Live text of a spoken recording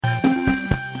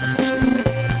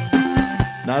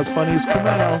not as funny as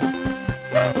Kumail.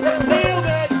 Nailed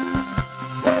it!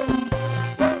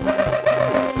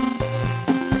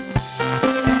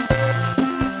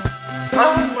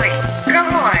 Oh my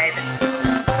god!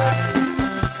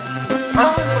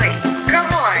 Oh my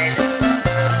god!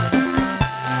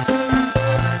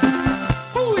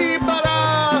 Hooey bada!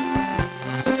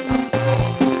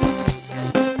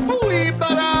 Hooey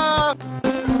bada!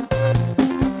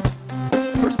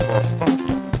 First of all, fuck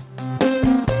you.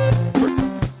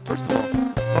 First of all,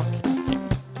 fuck you.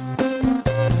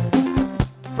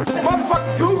 First of all,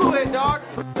 Motherfucking Google it, dog!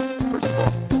 first of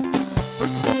all, fuck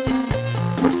you.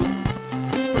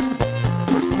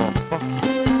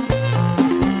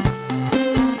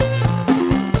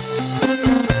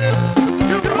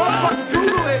 Motherfucking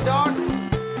Google it, dog!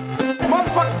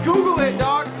 Motherfucking Google it,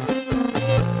 dog!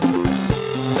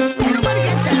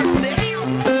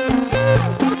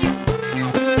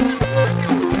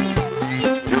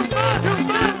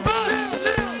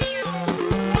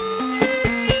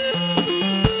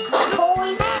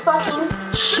 Holy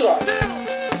fucking shit.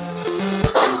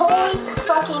 Holy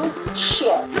fucking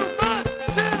shit.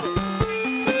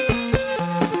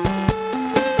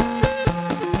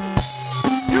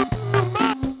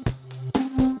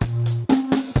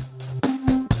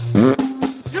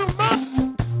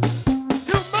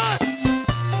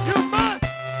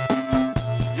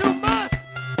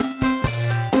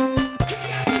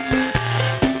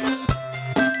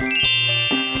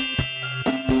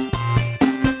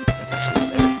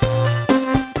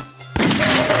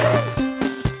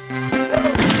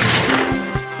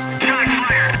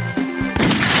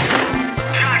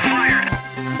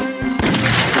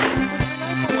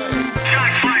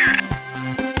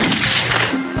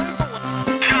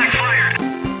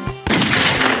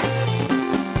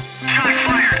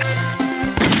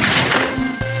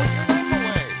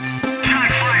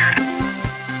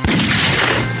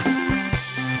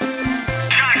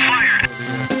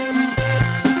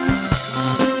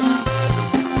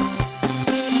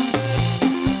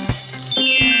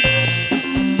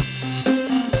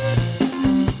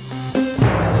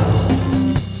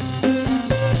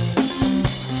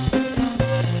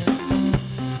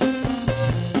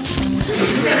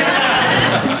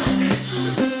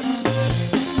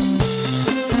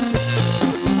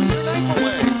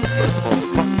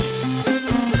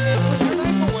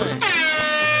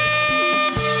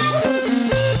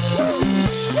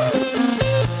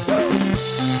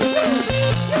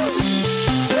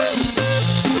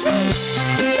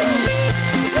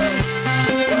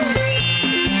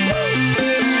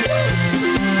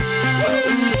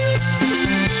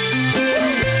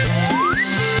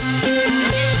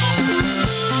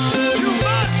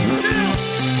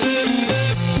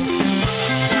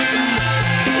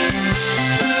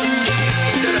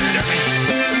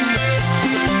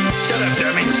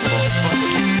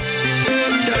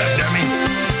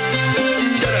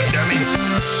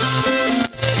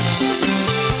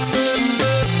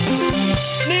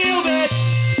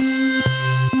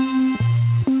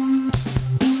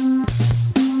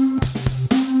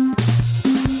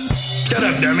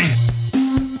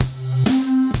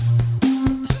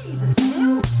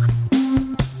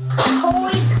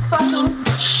 Holy fucking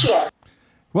shit.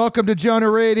 Welcome to Jonah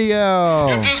Radio.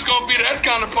 If this gonna be that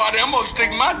kind of party, I'm gonna stick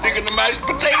my dick in the mashed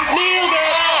potato.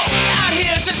 Out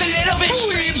here, it's just a little bit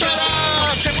Hooey street.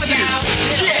 bada! Trip without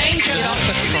danger. Get off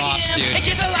the cross, dude. It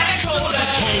gets a lot colder.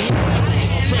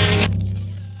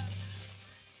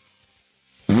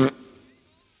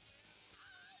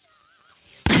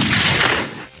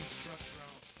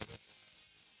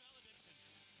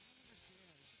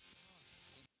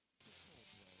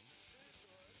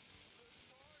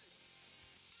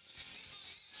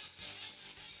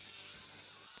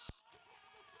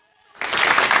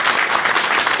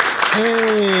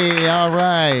 Hey, all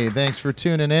right. Thanks for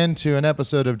tuning in to an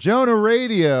episode of Jonah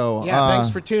Radio. Yeah, thanks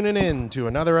for tuning in to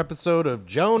another episode of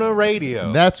Jonah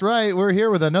Radio. That's right. We're here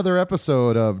with another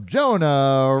episode of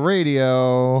Jonah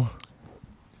Radio.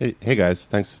 Hey guys,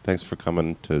 thanks for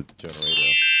coming to Jonah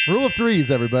Radio. Rule of threes,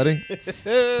 everybody.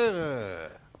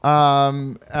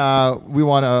 We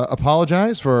want to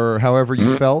apologize for however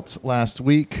you felt last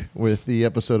week with the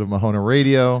episode of Mahona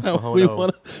Radio. We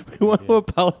want to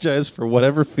apologize for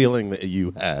whatever feeling that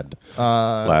you had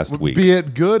last week. Be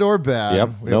it good or bad. Yep,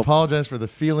 We nope. apologize for the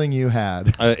feeling you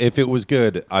had. If it was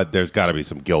good, there's got to be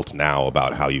some guilt now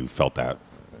about how you felt that.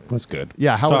 That's good.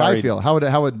 Yeah, how would I Sorry. feel? How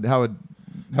would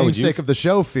namesake of the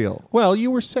show feel? Well,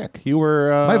 you were sick. You were.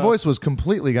 My voice was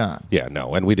completely gone. Yeah,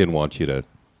 no, and we didn't want you to.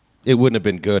 It wouldn't have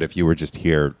been good if you were just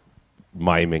here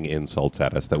miming insults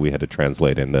at us that we had to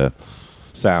translate into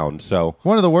sound. So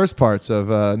One of the worst parts of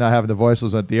not having the voice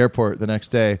was at the airport the next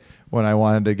day when I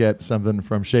wanted to get something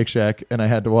from Shake Shack and I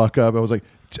had to walk up. I was like,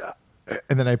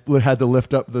 and then I had to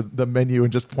lift up the menu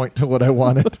and just point to what I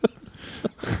wanted.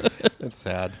 That's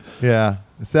sad. Yeah.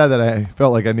 It's sad that I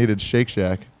felt like I needed Shake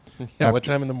Shack. Yeah, what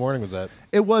time in the morning was that?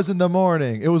 It was in the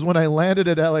morning. It was when I landed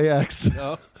at LAX.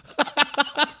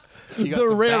 You got the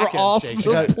some rare back-end off Shake the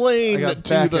Shack. plane I got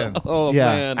to back the. in. Oh yeah.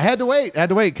 man! I had to wait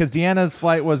because Deanna's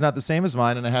flight was not the same as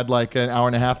mine, and I had like an hour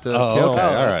and a half to Oh, kill. okay,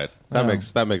 all that's-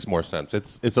 right. That makes more sense.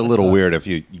 It's a little weird if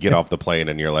you get off the plane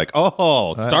and you're like,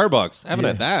 oh, Starbucks. Haven't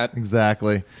had that.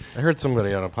 Exactly. I heard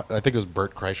somebody on I think it was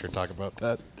Bert Kreischer talk about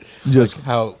that. Just- like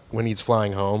how when he's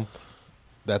flying home,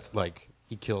 that's like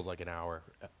he kills like an hour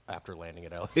after landing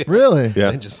at LAX. Really?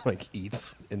 Yeah. And just like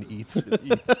eats and eats and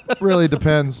eats. Really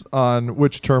depends on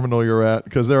which terminal you're at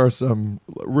because there are some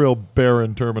real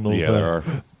barren terminals. Yeah, there are.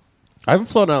 I haven't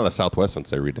flown out of the Southwest since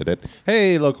they redid it.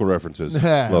 Hey, local references.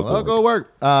 Local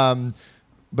work.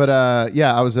 But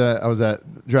I was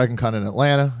at Dragon Con in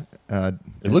Atlanta.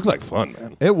 It looked like fun,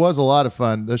 man. It was a lot of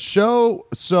fun. The show,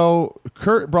 so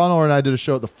Kurt Braunohler and I did a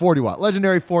show at the 40 Watt,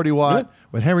 legendary 40 Watt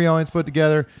with Henry Owens put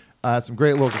together. Some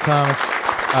great local comics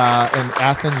in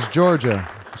Athens, Georgia,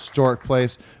 historic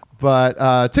place.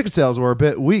 But ticket sales were a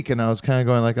bit weak, and I was kind of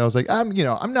going like,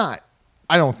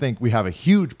 I don't think we have a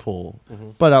huge pool,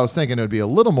 but I was thinking it would be a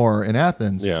little more in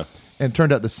Athens. Yeah. And it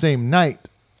turned out the same night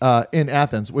in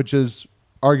Athens, which is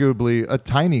arguably a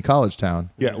tiny college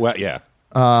town. Yeah, well, yeah.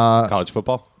 College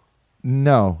football?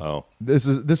 No. Oh. This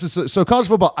is so college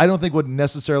football I don't think would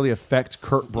necessarily affect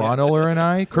Kurt Braunohler and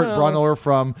I. Kurt Braunohler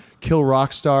from Kill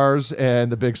Rock Stars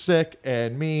and The Big Sick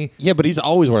and me. Yeah, but he's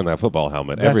always wearing that football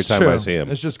helmet every That's time true. I see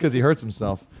him. It's just because he hurts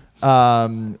himself.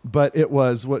 But it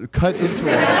was what cut into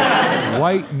a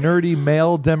white nerdy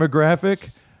male demographic.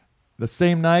 The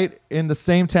same night in the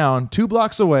same town, 2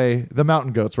 blocks away, the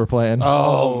Mountain Goats were playing.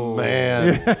 Oh,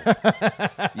 man.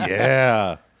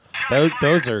 Yeah.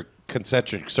 Those are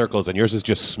concentric circles, and yours is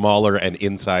just smaller and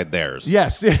inside theirs.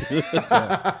 Yes.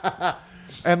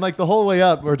 And like the whole way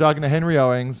up, we were talking to Henry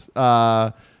Owings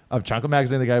of Chonko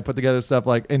Magazine, the guy who put together stuff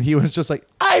and he was just like,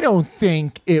 I don't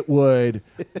think it would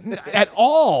at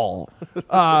all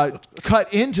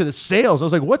cut into the sales. I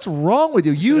was like, what's wrong with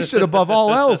you? You should, above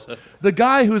all else, the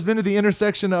guy who's been to the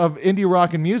intersection of indie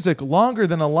rock and music longer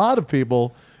than a lot of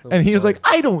people. And he was like,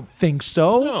 I don't think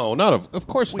so. No, not of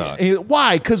course not. And he-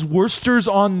 why? Because Worcester's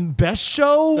on Best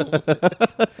Show?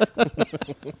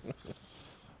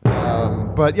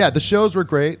 But yeah, the shows were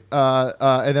great.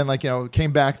 And then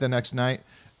came back the next night,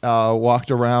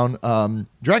 walked around.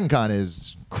 Dragon Con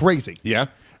is crazy. Yeah.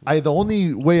 The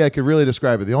only way I could really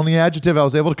describe it, the only adjective I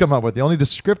was able to come up with, the only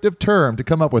descriptive term to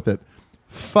come up with it,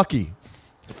 fucky.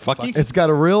 Fucky? It's got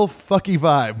a real fucky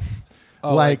vibe.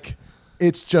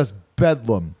 It's just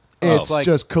bedlam. It's like-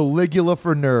 just Caligula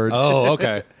for nerds. Oh,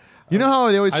 okay. You know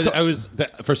how they always... I was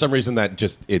for some reason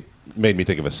it made me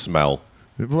think of a smell.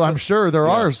 Well, I'm sure there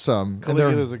are some. And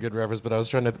Caligula they're- is a good reference, but I was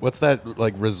trying to. What's that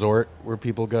like resort where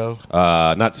people go?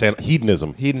 Not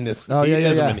hedonism. Hedonist. Oh, yeah,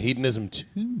 Hedonism yeah. and hedonism too.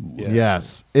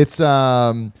 Yes. It's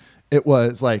it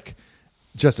was like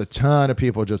just a ton of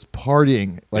people just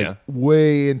partying Yeah.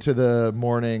 way into the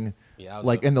morning. Yeah, I was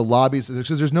like in the lobbies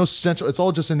because there's no central. It's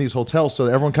all just in these hotels, so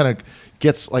everyone kind of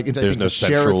gets like into. I There's think, no the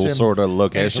central Sheraton, sort of and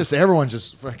location. it's just everyone's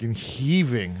just fucking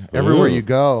heaving everywhere Ooh. you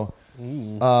go.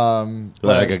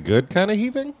 Like a good kind of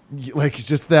heaving? Like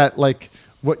just that like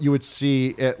what you would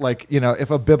see at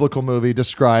if a biblical movie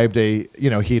described a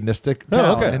hedonistic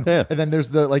town. okay. And, Yeah. and then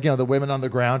there's the the women on the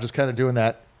ground just kind of doing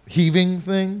that heaving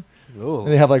thing. Ooh. And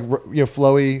they have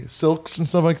flowy silks and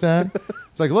stuff like that.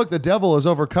 It's like, look, the devil has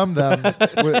overcome them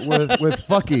with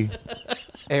fucky.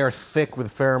 Air thick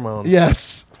with pheromones.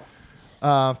 Yes.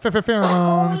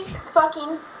 Pheromones. Holy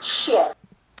fucking shit.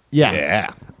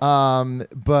 Yeah.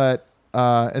 But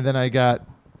and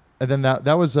then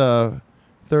that was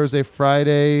Thursday,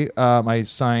 Friday. I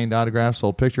signed autographs,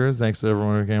 sold pictures. Thanks to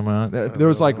everyone who came on. There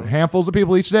was like handfuls of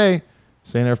people each day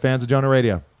saying they're fans of Jonah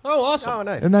Radio. Oh, awesome. Oh,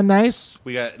 nice. Isn't that nice?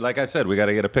 We got, like I said, we got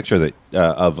to get a picture that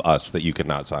of us that you could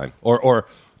not sign, or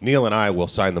Neil and I will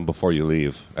sign them before you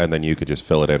leave, and then you could just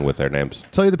fill it in with their names.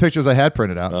 Tell you the pictures I had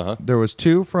printed out. Uh-huh. There was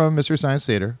 2 from Mystery Science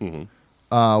Theater,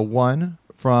 1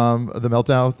 from The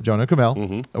Meltdown with Jonah and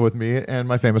Kumail, with me and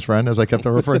my famous friend, as I kept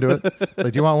on referring to it.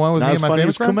 Like, do you want one with me and my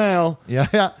famous friend? Kumail.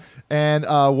 Yeah. And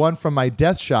 1 from my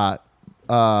death shot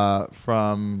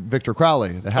from Victor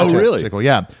Crowley, the Hatchet really? sequel.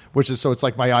 Yeah, which is so it's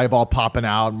like my eyeball popping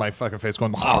out, and my fucking face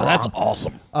going. Oh, that's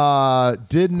awesome.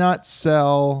 Did not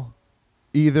sell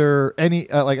either any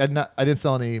I didn't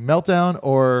sell any Meltdown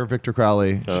or Victor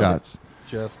Crowley shots.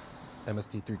 Just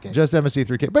MST3K. Just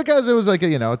MST3K because it was like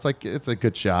it's a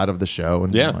good shot of the show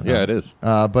and Yeah, whatnot. yeah, it is.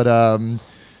 And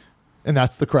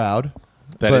that's the crowd.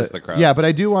 That is the crowd. Yeah, but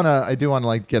I do want to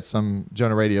like get some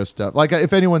Jonah Radio stuff. Like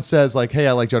if anyone says like, "Hey,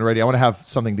 I like Jonah Radio," I want to have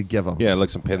something to give them. Yeah, like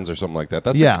some pins or something like that.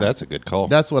 That's a good call.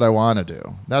 That's what I want to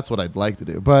do. That's what I'd like to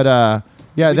do. But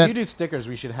yeah, If you do stickers,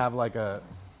 we should have like a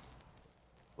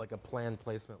planned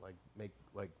placement, like make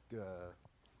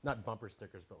not bumper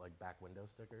stickers, but like back window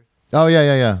stickers. Oh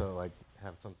yeah. So like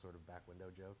have some sort of back window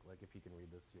joke. Like if you can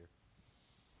read this here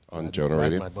on Jonah ride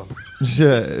Radio. my bumper.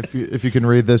 Yeah, if you can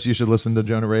read this, you should listen to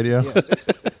Jonah Radio.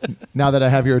 Now that I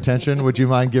have your attention, would you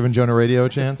mind giving Jonah Radio a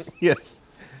chance? Yes.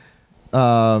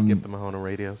 Skip the Mahona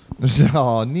radios.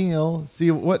 Oh, Neil.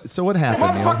 See what happened, Neil?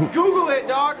 Motherfucking Google it,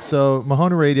 dog. So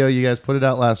Mahona Radio, you guys put it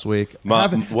out last week.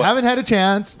 Haven't had a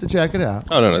chance to check it out.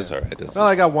 Oh no, that's all right. Well,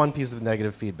 I got one piece of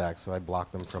negative feedback, so I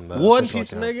blocked them from the One official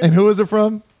piece of account. negative. And who is it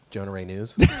from? Jonah Ray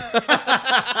News.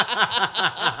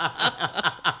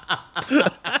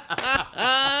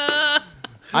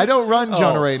 I don't run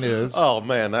Jonah Ray News. Oh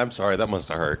man, I'm sorry. That must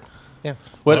have hurt. Yeah.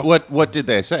 What did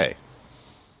they say?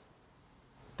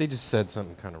 They just said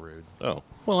something kind of rude. Oh,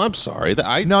 well, I'm sorry.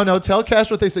 No, tell Cash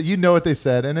what they said. You know what they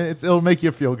said, and it'll make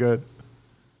you feel good.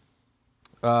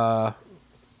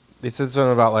 They said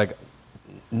something about like,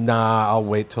 nah, I'll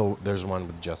wait till there's one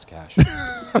with just cash.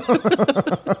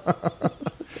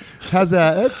 How's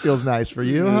that? That feels nice for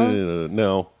you, huh?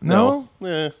 No. No?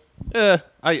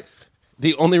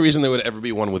 The only reason there would ever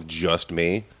be one with just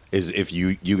me is if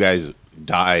you guys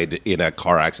died in a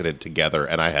car accident together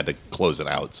and I had to close it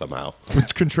out somehow.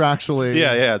 Contractually.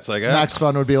 Yeah. It's like Max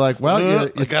Fun would be like, well,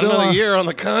 you I got still another are- year on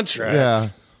the contract. Yeah.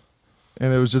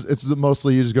 And it's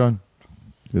mostly you just going,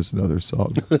 here's another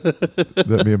song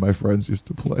that me and my friends used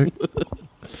to play.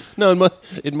 No,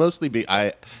 it'd mostly be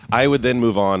I would then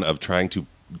move on of trying to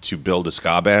build a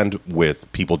ska band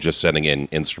with people just sending in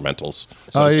instrumentals.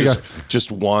 So it's you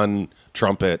just one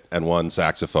trumpet and one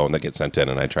saxophone that gets sent in,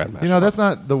 and I try and match. You know, that's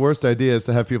not the worst idea is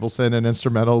to have people send in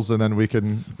instrumentals and then we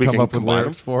can come up with combine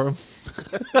lyrics for them.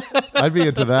 I'd be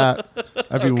into that.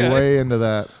 I'd be way into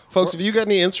that. Folks, if you got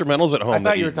any instrumentals at home, I that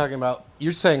thought you were talking about.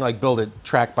 You're saying like build it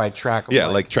track by track. Yeah,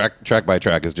 like track by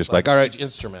track is just like all right, each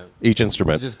instrument. each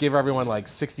instrument. Just give everyone like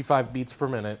 65 beats per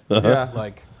minute. Yeah.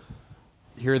 Like,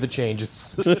 here are the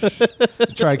changes.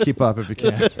 Try to keep up if you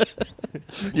can.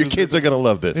 Your kids are gonna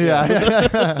love this.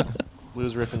 Yeah.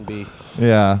 Blues riff and B.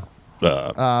 Yeah.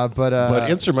 But But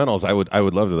instrumentals, I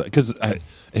would love that because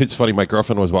it's funny. My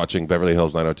girlfriend was watching Beverly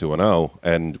Hills 90210,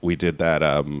 and we did that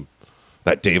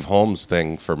that Dave Holmes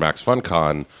thing for Max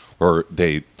FunCon, where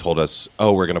they told us,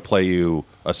 "Oh, we're going to play you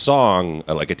a song,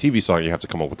 like a TV song. You have to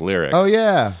come up with lyrics." Oh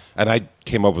yeah. And I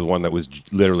came up with one that was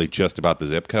literally just about the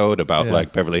zip code, about Yeah.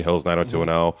 like Beverly Hills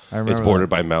 90210. I remember It's bordered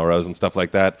by Melrose and stuff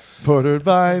like that. Bordered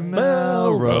by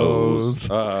Melrose.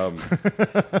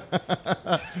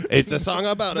 It's a song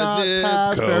about Not a zip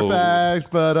past code. Fairfax,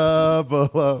 but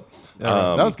below.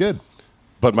 Yeah, that was good.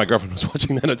 But my girlfriend was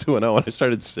watching 90210 and I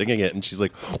started singing it, and she's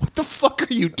like, "What the fuck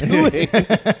are you doing?"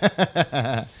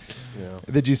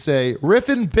 Did you say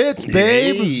riffin' bits,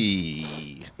 babe?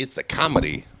 Hey, it's a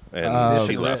comedy. And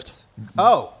she left.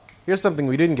 Oh, here's something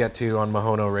we didn't get to on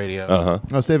Mahono Radio.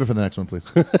 Oh, save it for the next one, please.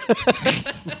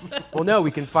 Well, no,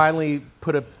 we can finally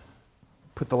put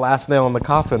the last nail in the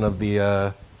coffin of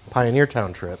the Pioneer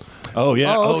Town trip. Oh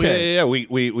yeah. Oh, Oh, okay. yeah. We've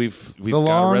The got a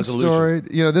long resolution. story.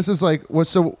 You know, this is like what.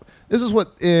 So this is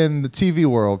what in the TV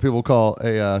world people call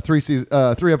a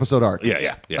 3-episode arc.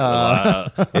 Yeah.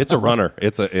 Well, it's a runner.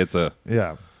 It's a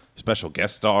Yeah. special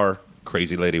guest star,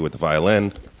 crazy lady with the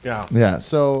violin. Yeah. Yeah.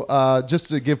 So just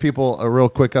to give people a real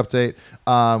quick update,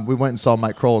 we went and saw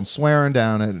Mike Kroll and Swearin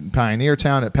down at Pioneer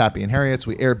Town at Pappy and Harriet's.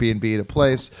 We Airbnb'd a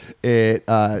place. It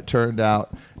turned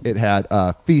out it had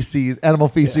animal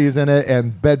feces in it,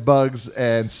 and bed bugs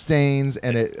and stains,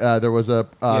 and there was a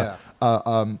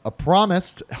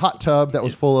promised hot tub that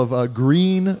was full of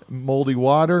green moldy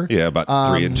water. Yeah, about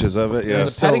 3 inches of it. Yeah.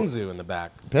 There's a petting zoo in the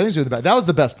back. Petting zoo in the back. That was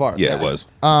the best part. Yeah, it was.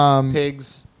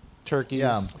 Pigs, turkeys.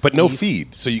 Yeah. But no geese.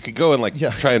 feed, so you could go and Yeah.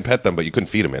 try and pet them, but you couldn't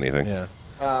feed them anything. Yeah.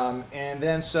 And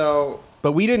then so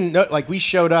But we didn't know, like, we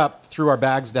showed up, threw our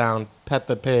bags down, pet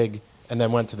the pig, and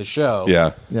then went to the show.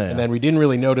 Yeah. Yeah, yeah. And then we didn't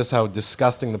really notice how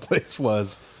disgusting the place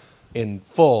was in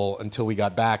full until we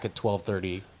got back at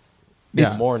 12:30 in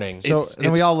the morning. So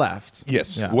then we all left.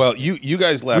 Yes. Yeah. Well, you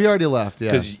guys left. We already left, yeah.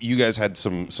 Because you guys had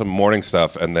some morning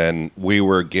stuff, and then we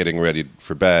were getting ready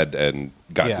for bed and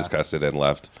got Yeah. disgusted and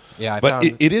left. Yeah, I but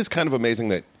found- it is kind of amazing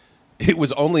that it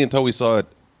was only until we saw it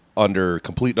under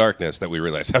complete darkness that we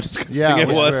realized how disgusting Yeah, it it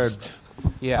was was.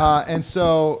 weird. Yeah. And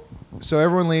so So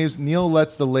everyone leaves. Neil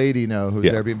lets the lady know who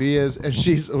his Yeah. Airbnb is, and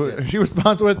she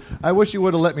responds with, "I wish you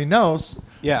would have let me know,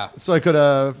 Yeah. so I could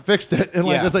have fixed it." And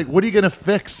like, Yeah. it's like, what are you gonna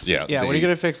fix? Yeah. Yeah, what are you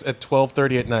going to fix at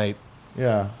 12:30 at night?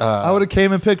 Yeah. I would have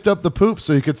came and picked up the poop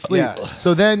so you could sleep. Yeah.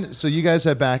 So you guys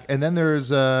head back, and then there's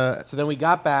So then we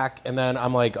got back, and then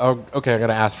I'm like, oh, okay, I'm going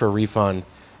to ask for a refund.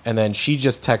 And then she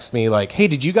just texts me like, hey,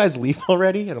 did you guys leave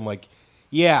already? And I'm like,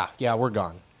 yeah, we're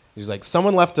gone. She's like,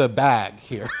 someone left a bag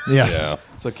here. yes. Yeah.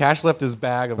 So Cash left his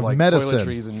bag of like medicine.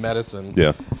 toiletries and medicine.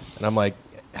 Yeah. And I'm like,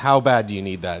 how bad do you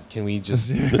need that? Can we just,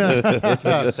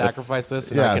 sacrifice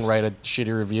this and I Yes. can write a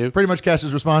shitty review? Pretty much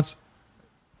Cash's response.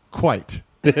 Quite.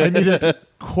 I need it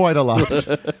quite a lot.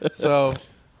 So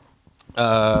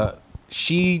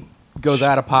she goes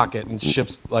out of pocket and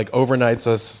ships, like, overnights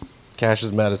us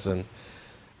Cash's medicine.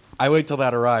 I wait till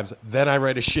that arrives. Then I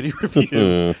write a shitty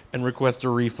review and request a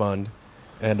refund.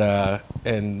 And at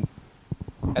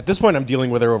this point, I'm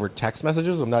dealing with her over text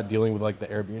messages. I'm not dealing with, like, the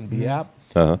Airbnb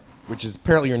app, which is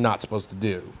apparently you're not supposed to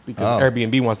do because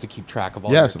Airbnb wants to keep track of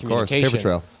all Yes, your of course. communication. Paper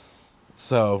trail.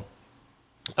 So,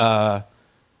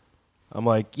 I'm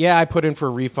like, yeah, I put in for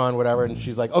a refund, whatever. And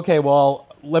she's like, okay, well,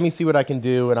 let me see what I can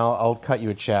do, and I'll cut you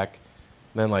a check.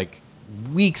 And then, like,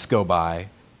 weeks go by,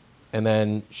 and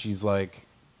then she's like,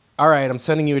 all right, I'm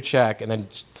sending you a check, and then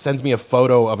sends me a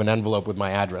photo of an envelope with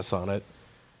my address on it.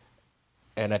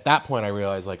 And at that point, I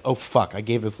realized, like, oh, fuck, I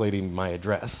gave this lady my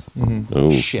address.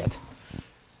 Oh. Shit.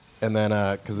 And then,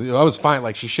 because I was fine,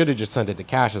 like, she should have just sent it to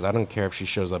Cash's. I don't care if she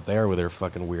shows up there with her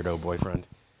fucking weirdo boyfriend.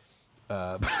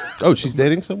 Oh, she's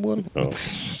dating someone? Oh.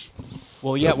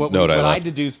 Well, yeah, what Note I I left.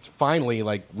 deduced finally,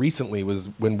 like, recently, was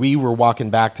when we were walking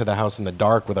back to the house in the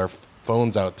dark with our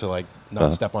phones out to, like,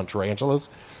 not step on tarantulas.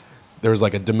 There was,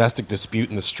 like, a domestic dispute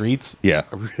in the streets. Yeah.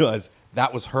 I realized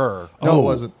that was her. No, it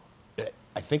wasn't.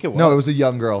 I think it was. No, it was a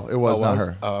young girl. It was Oh, not was?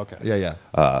 her. Oh, okay. Yeah.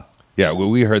 Yeah, well,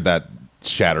 we heard that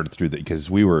shattered through because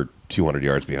we were 200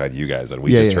 yards behind you guys, and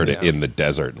we Yeah, just yeah, heard it yeah. in the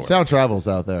desert. And Sound travels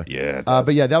out there. Yeah, it does.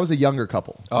 but yeah, that was a younger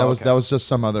couple. Oh, that okay. was just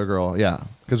some other girl. Yeah,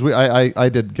 because I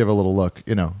did give a little look.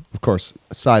 You know, of course,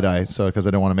 side eye. So because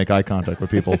I don't want to make eye contact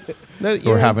with people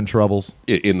who are having troubles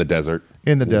in the desert.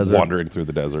 in the desert. Wandering through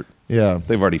the desert. Yeah,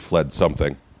 They've already fled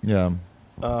something. yeah.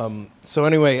 So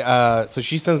anyway, so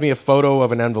she sends me a photo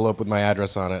of an envelope with my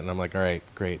address on it, and I'm like, all right,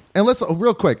 great. And let's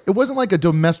real quick. It wasn't like a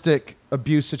domestic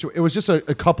abuse situation. It was just a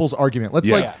couple's argument. Let's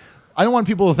Yeah. like. Yeah. I don't want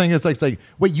people to think it's like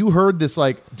wait, you heard this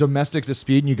like domestic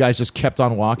dispute and you guys just kept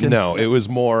on walking. No, it was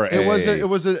more. It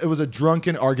was a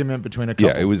drunken argument between a couple.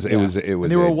 Yeah, it was. It was. It was.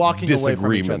 And they were a walking away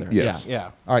from each disagreement. other. Yes.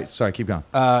 Yeah. All right, sorry, keep going.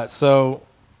 So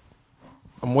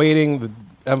I'm waiting. The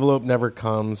envelope never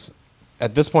comes.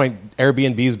 At this point,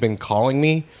 Airbnb's been calling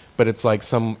me, but it's like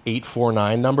some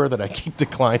 849 number that I keep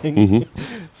declining.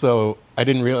 So I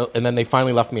didn't realize. And then they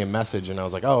finally left me a message, and I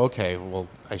was like, oh, okay. Well,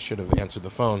 I should have answered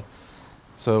the phone.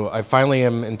 So I finally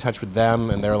am in touch with them,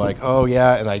 and they're like, oh,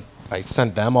 yeah. And I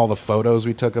sent them all the photos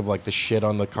we took of like the shit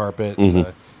on the carpet, and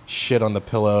the shit on the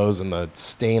pillows, and the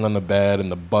stain on the bed,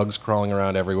 and the bugs crawling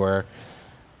around everywhere.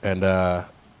 And they're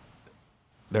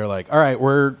like, all right,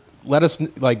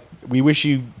 we wish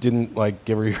you didn't like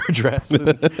give her your address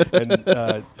and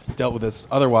dealt with this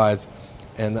otherwise.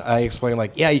 And I explained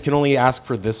like, yeah, you can only ask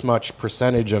for this much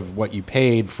percentage of what you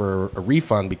paid for a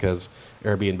refund because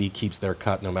Airbnb keeps their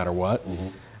cut no matter what.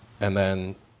 And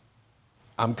then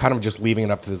I'm kind of just leaving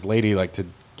it up to this lady like to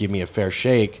give me a fair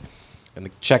shake. And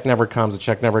the check never comes.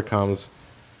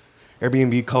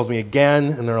 Airbnb calls me again,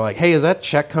 and they're like, hey, has that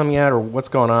check come yet, or what's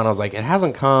going on? I was like, it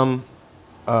hasn't come.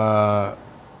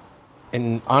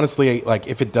 And honestly, like,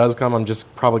 if it does come, I'm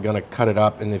just probably going to cut it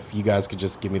up, and if you guys could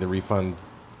just give me the refund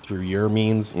through your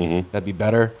means, that'd be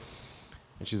better.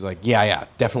 And she's like, yeah,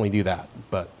 definitely do that,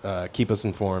 but keep us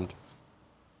informed.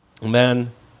 And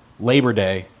then Labor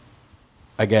Day,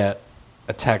 I get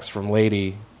a text from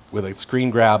lady with a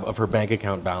screen grab of her bank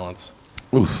account balance.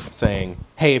 Saying,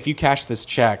 hey, if you cash this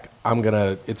check,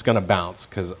 it's gonna bounce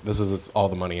because this is all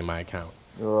the money in my account.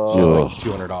 She had like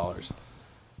 $200.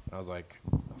 I was like,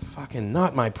 fucking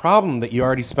not my problem that you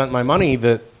already spent my money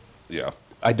that Yeah.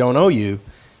 I don't owe you.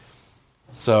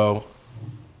 So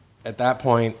at that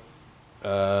point,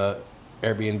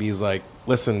 Airbnb's like,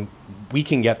 listen, we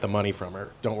can get the money from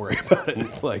her. Don't worry about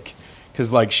it. Like,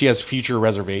 because like she has future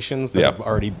reservations that Yeah. have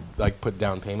already like put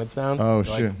down payments down. Oh,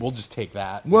 They're shit. Like, we'll just take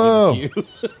that. And Whoa. give it to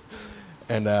you.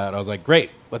 And I was like,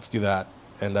 great, let's do that.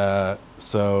 And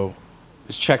so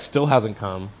this check still hasn't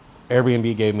come.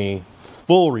 Airbnb gave me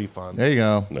full refund There you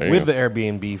go. There you with go. the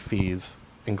Airbnb fees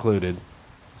included.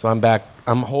 So I'm back.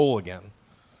 I'm whole again.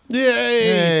 Yay!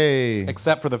 Hey.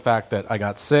 Except for the fact that I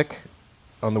got sick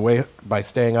on the way by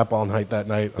staying up all night that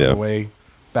night on Yeah. the way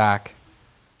back,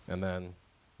 and then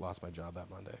lost my job that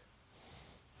Monday.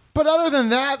 But other than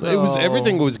that, It was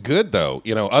everything was good though.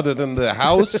 Other than the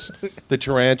house, the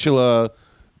tarantula,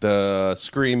 the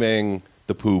screaming,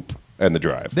 the poop, and the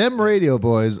drive. them radio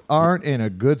boys aren't in a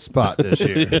good spot this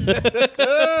year.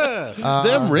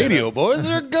 Them radio boys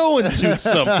are going through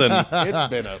something. It's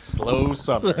been a slow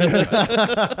summer.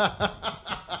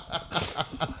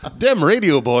 Them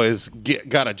radio boys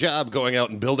got a job going out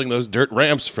and building those dirt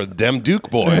ramps for them Duke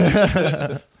boys.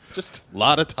 Just a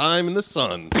lot of time in the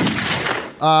sun.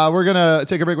 We're going to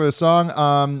take a break with a song.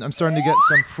 I'm starting to get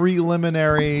some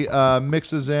preliminary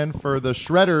mixes in for the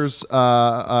Shredders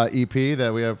EP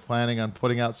that we are planning on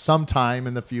putting out sometime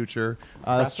in the future.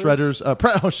 That's Shredders.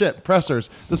 Pressers.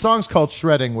 The song's called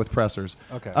Shredding with Pressers.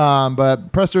 Okay.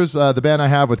 But Pressers, the band I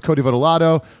have with Cody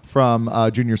Votolato from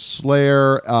Junior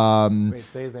Slayer. Wait,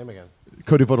 say his name again.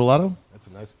 Cody Votolato? That's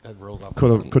a nice. That rolls off.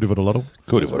 Cody Votolato?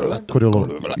 Cody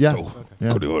Votolato. Yeah. Yeah.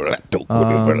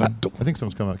 Votolato. I think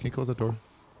someone's coming out. Can you close that door?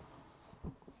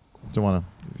 Don't want to,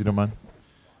 if you don't mind.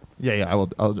 Yeah, I will.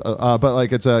 But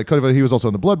like it's Cody. He was also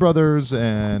in the Blood Brothers,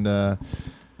 and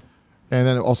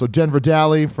then also Denver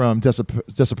Daly from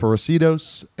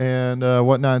Desaparecidos and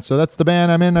whatnot. So that's the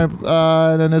band I'm in.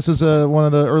 And then this is one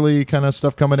of the early kind of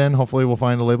stuff coming in. Hopefully, we'll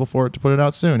find a label for it to put it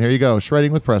out soon. Here you go,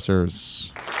 Shredding with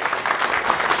Pressers.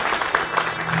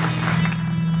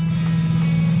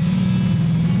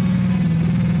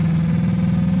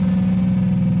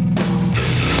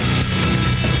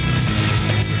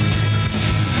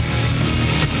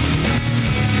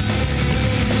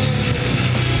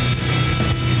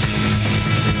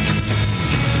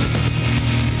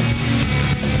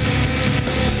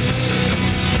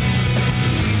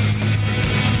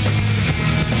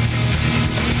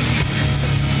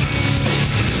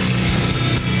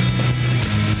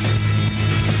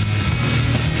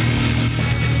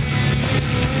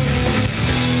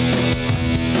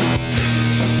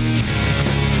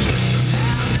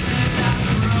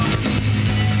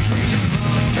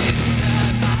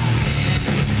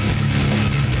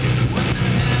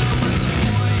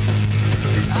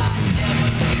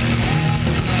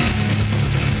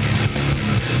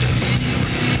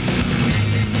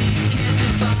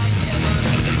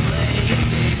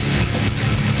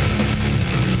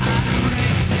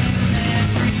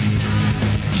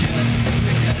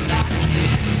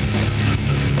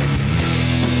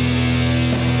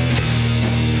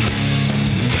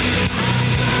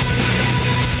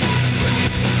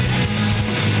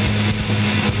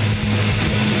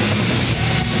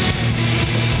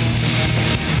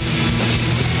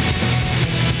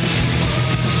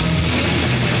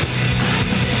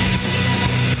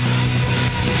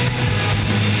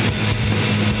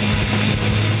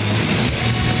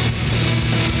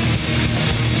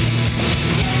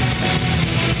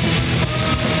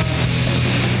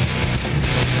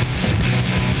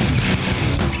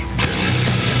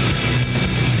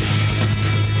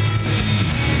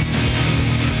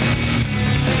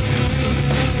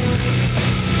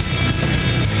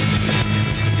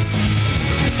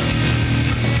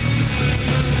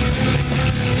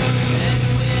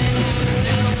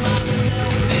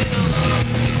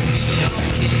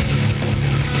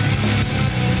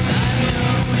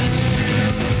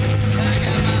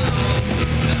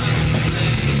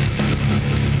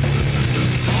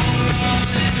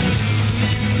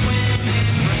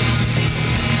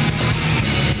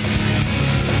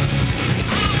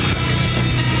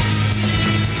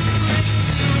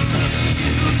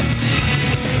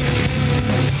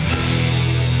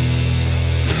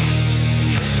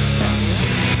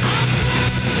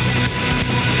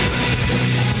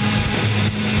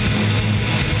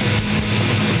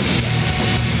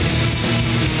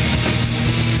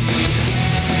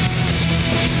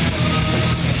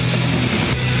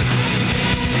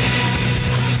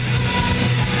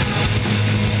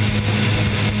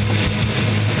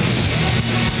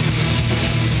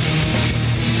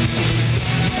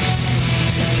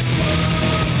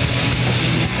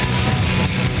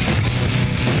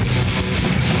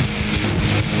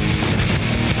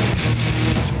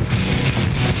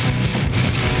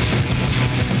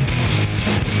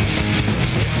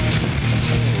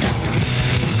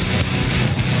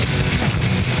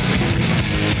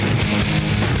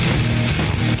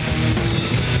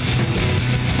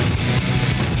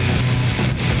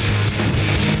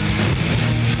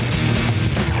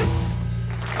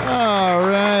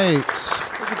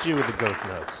 You with the ghost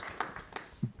notes.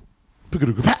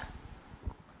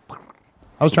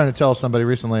 I was trying to tell somebody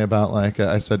recently about like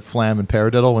I said flam and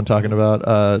paradiddle when talking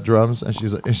about drums, and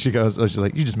she's like,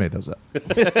 you just made those up.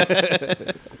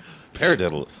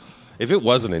 Paradiddle. If it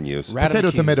wasn't in use, Potato,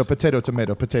 Radamacuse. tomato, potato,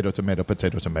 tomato, potato, tomato,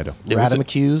 potato, tomato. It was a-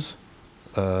 Radamacuse.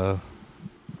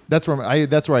 That's where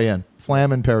I am.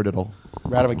 Flam and paradiddle.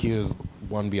 Radamacuse is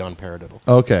one beyond paradiddle.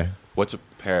 Okay. what's a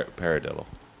paradiddle?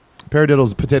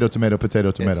 Paradiddle's potato, tomato, potato,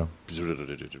 tomato.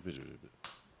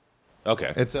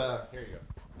 Okay. It's here you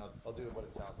go. I'll do what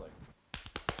it sounds like.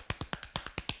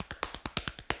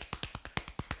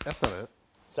 That's not it.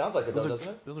 Sounds like it though, doesn't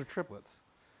it? Those are triplets.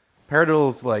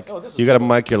 Paradiddle's like Oh, this is You got to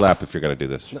mic your lap if you're going to do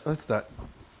this. no, that's not.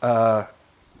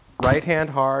 Right hand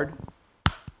hard,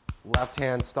 left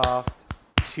hand soft,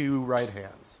 2 right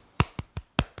hands.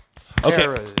 Okay.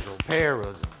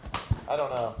 Paradiddle. I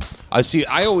don't know. I see.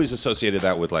 I always associated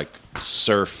that with like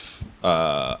surf.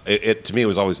 It to me it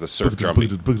was always the surf drum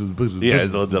beat. Yeah,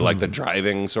 the like the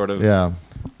driving sort of. Yeah.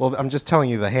 Well, I'm just telling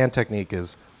you, the hand technique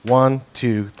is 1,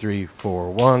 2, 3,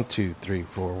 4, 1, 2, 3,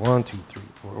 4, 1, 2, 3,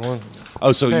 4, 1.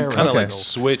 Oh, so you kind of like Paradiddle.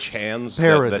 switch hands.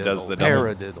 Paradiddle. That does the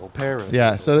double. Paradiddle.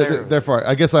 Yeah. So therefore,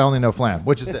 I guess I only know flam,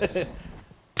 which is this.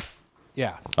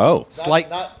 Yeah. Oh,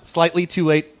 Slightly too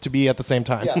late to be at the same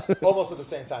time. almost at the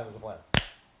same time as the flam.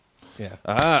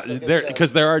 Yeah.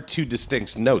 because there are 2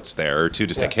 distinct notes there, or 2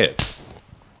 distinct hits.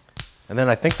 And then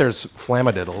I think there's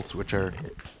flamadiddles, which are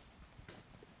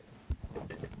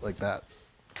like that.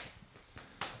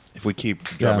 If we keep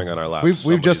drumming on our laps,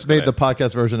 We've just made the gonna-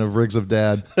 podcast version of Rigs of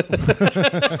Dad. I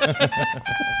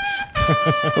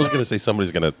was going to say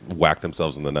somebody's going to whack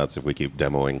themselves in the nuts if we keep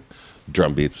demoing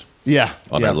drum beats. Yeah.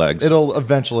 On our legs. It'll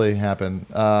eventually happen.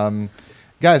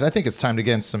 Guys, I think it's time to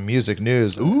get in some music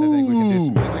news. I think we can do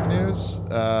some music news.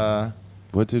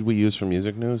 What did we use for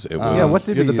music news? It was, what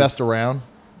did You're we the use? best around.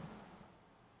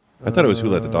 I thought it was Who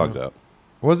Let the Dogs Out.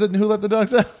 Was it Who Let the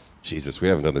Dogs Out? Jesus, we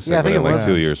haven't done this Yeah, I segment think in it like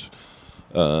was. 2 years.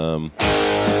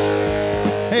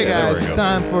 Hey Yeah, there guys, we it's go.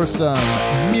 time for some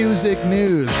music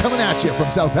news. Coming at you from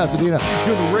South Pasadena.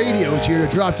 Your radio is here to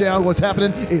drop down what's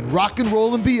happening in rock and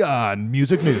roll and beyond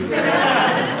music news.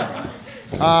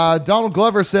 Donald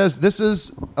Glover says This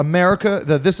Is America.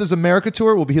 The This Is America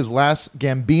tour will be his last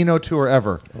Gambino tour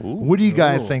ever. What do you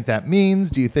guys think that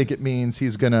means? Do you think it means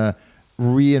he's going to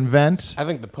reinvent? I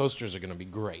think the posters are going to be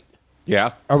great.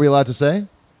 Yeah? Are we allowed to say?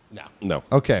 No. No.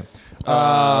 Okay.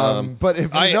 But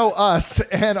if you know us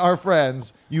and our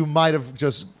friends, you might have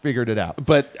just figured it out.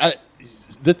 But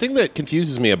the thing that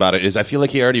confuses me about it is I feel like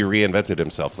he already reinvented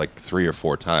himself like 3 or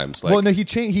 4 times. Like, Well, no,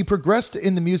 he progressed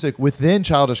in the music within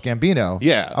Childish Gambino.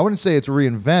 Yeah. I wouldn't say it's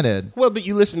reinvented. Well, but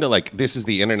you listen to like This Is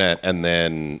the Internet and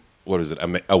then what is it?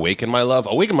 Awaken My Love.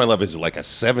 Awaken My Love is like a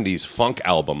 70s funk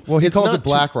album. Well, he It's calls not it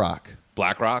Black Rock.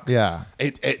 Black Rock. Yeah.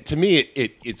 To me,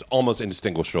 it's almost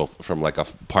indistinguishable from like a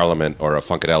Parliament or a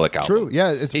Funkadelic album. True.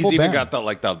 Yeah, it's He's full even band.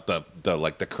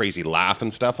 got the crazy laugh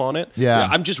and stuff on it. Yeah.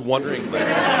 I'm just wondering,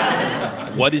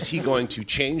 like, what is he going to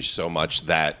change so much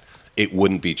that it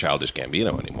wouldn't be Childish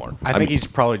Gambino anymore? I think he's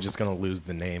probably just going to lose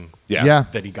the name Yeah.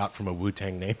 that he got from a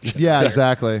Wu-Tang name. Yeah,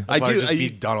 exactly. I Probably do- just I- be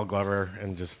Donald Glover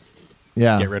and just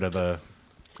Yeah. get rid of the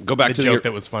Go back to joke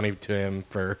that was funny to him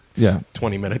for Yeah.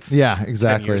 20 minutes. Yeah, 10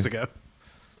 exactly. years ago.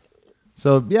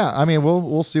 So yeah, I mean,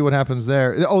 we'll see what happens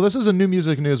there. Oh, this is a new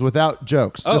music news without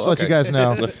jokes. Just to let you okay. guys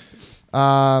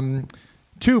know.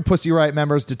 2 Pussy Riot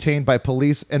members detained by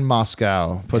police in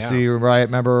Moscow. Pussy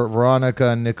Riot member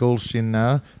Veronica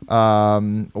Nikolshina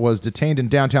was detained in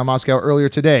downtown Moscow earlier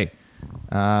today.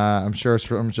 I'm sure it's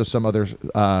from just some other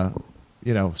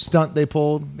stunt they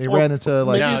pulled. They ran into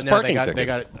like maybe it's No, parking they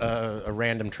got tickets. a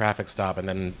random traffic stop, and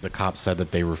then the cops said that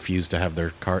they refused to have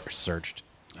their car searched.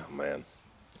 Oh man.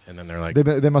 And then they're like,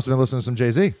 they must have been listening to some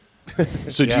Jay-Z.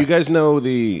 So do you guys know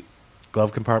the?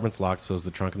 glove compartment's locked, so is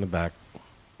the trunk in the back.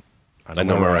 I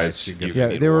know my rights. You're good. You Yeah,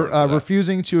 need they a were warrant for that.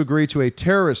 refusing to agree to a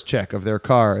terrorist check of their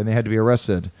car, and they had to be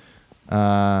arrested.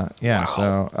 So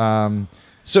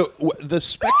the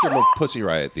spectrum of Pussy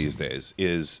Riot these days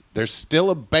is they're still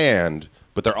a band,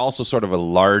 but they're also sort of a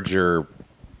larger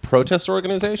protest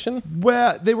organization.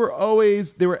 Well, they were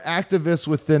activists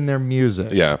within their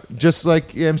music. Yeah. Just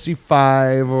like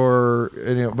MC5 or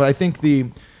but I think the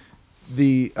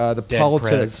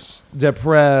politics,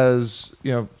 Deprez,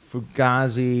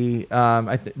 Fugazi,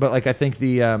 I think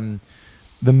the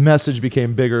message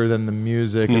became bigger than the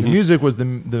music. And the music was the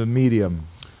medium.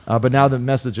 But now the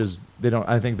messages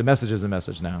I think the message is the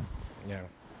message now.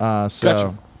 Yeah. So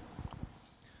Gotcha.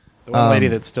 The one lady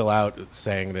that's still out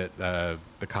saying that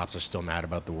the cops are still mad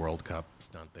about the World Cup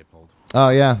stunt they pulled. Oh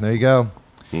yeah, there you go.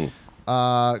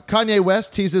 Kanye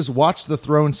West teases Watch the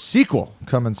Throne sequel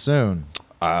coming soon.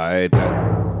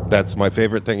 That's my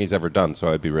favorite thing he's ever done, so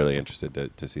I'd be really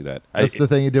interested to see that. That's the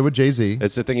thing he did with Jay-Z.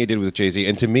 It's the thing he did with Jay-Z,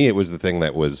 and to me, it was the thing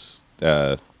that was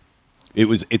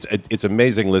it's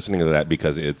amazing listening to that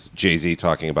because it's Jay-Z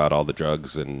talking about all the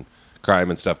drugs and crime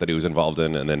and stuff that he was involved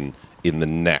in, and then in the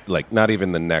not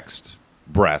even the next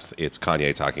breath, it's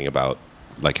Kanye talking about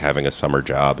like having a summer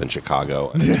job in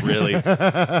Chicago, and it's really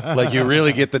like you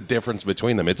really get the difference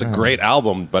between them. It's a great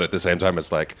album, but at the same time,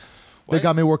 it's like They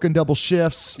got me working double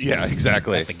shifts. yeah,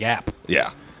 exactly. At the Gap.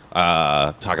 Yeah.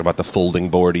 Talking about the folding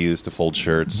board he used to fold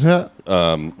shirts. Yeah.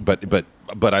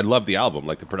 But I love the album.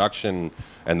 Like the production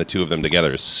and the two of them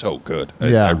together is so good.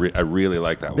 Yeah. I really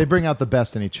like that one. They bring out the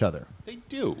best in each other. They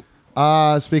do.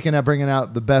 Speaking of bringing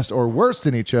out the best or worst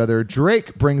in each other,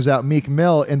 Drake brings out Meek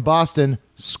Mill in Boston,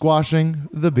 squashing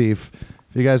the beef.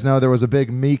 If you guys know, there was a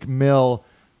big Meek Mill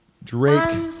Drake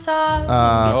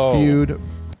feud.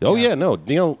 Oh yeah, no.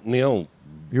 Neil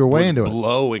You were way was into it.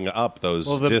 blowing up those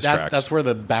Well, diss tracks. that's where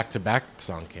the back-to-back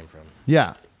song came from.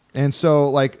 Yeah. And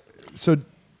so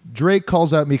Drake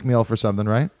calls out Meek Mill for something,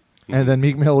 right? And then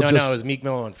Meek Mill No, it was Meek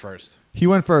Mill went first. he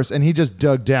went first and he just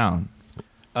dug down.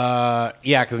 Yeah,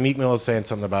 because Meek Mill is saying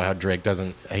something about how Drake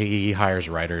doesn't. He hires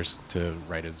writers to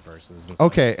write his verses. And stuff.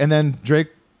 Okay, and then Drake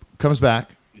comes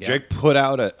back. Drake put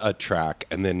out a track,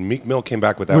 and then Meek Mill came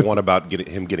back with that one about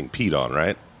him getting peed on,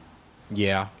 right?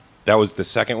 Yeah. That was the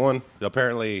second one.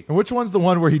 Apparently, And which one's the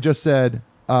one where he just said,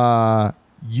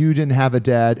 you didn't have a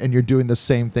dad and you're doing the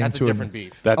same thing That's to a him? different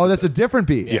beef. That's a different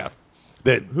beat. Yeah.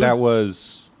 That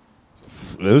was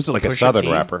like a Pusha Southern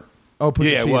T? rapper. Oh,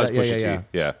 Pusha Yeah, it T, was that- yeah, Pusha T. yeah,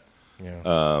 Yeah.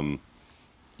 Yeah.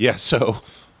 Yeah, so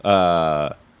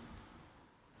I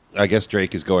guess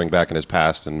Drake is going back in his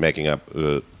past and making up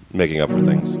for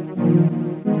things.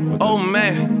 Oh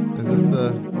man, Is this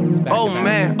the... oh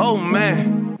man, oh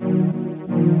man.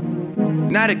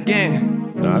 Not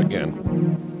again. Not again.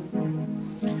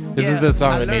 This is the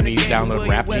song that made me download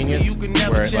Rap Genius,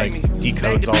 where it like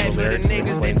decodes all the lyrics and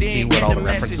explains to you what all the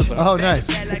references are. Oh, nice.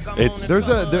 It's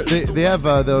They have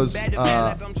those,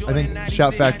 I think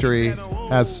Shout Factory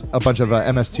has a bunch of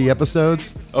MST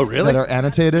episodes. Oh, really? That are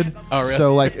annotated. Oh, really?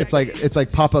 So like it's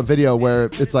like pop-up video where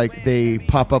it's like they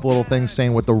pop up little things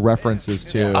saying what the reference is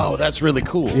to. oh, that's really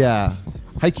cool. Yeah.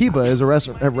 Haikiba is a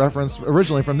reference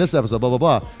originally from this episode, blah,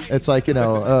 blah, blah. It's like, with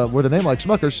a name like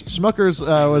Schmuckers. Schmuckers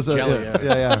was a... jelly,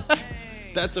 yeah.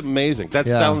 That's amazing.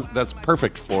 Yeah. That's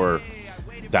perfect for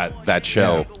that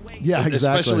show. Yeah, exactly.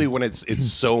 Especially when it's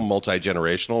so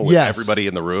multi-generational with Yes. everybody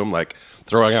in the room like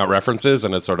throwing out references,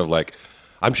 and it's sort of like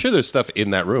I'm sure there's stuff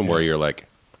in that room where you're like,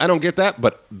 I don't get that,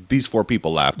 but these four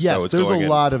people laughed. Yes, so it's there's going a in.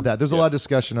 lot of that. There's a lot of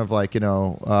discussion of like,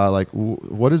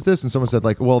 what is this? And someone said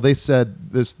like, well, they said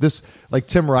this like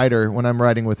Tim Ryder, when I'm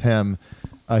writing with him,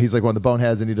 he's like one of the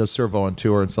boneheads and he does Servo on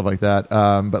tour and stuff like that.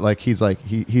 But like, he's like,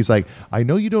 I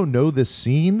know you don't know this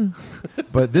scene,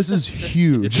 but this is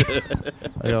huge.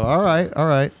 I go, all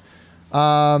right.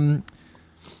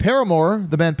 Paramore,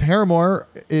 the band Paramore,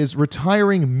 is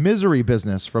retiring Misery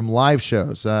Business from live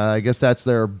shows. I guess that's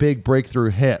their big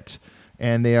breakthrough hit.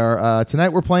 And they are tonight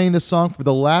we're playing this song for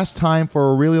the last time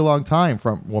for a really long time,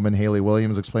 from woman Haley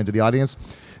Williams explained to the audience.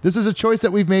 This is a choice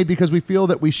that we've made because we feel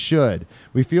that we should.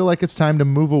 We feel like it's time to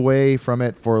move away from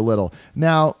it for a little.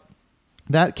 Now,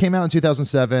 that came out in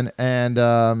 2007,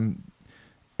 and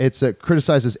it's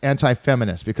criticized as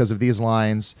anti-feminist because of these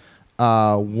lines.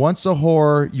 Once a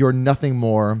whore, you're nothing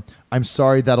more. I'm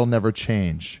sorry, that'll never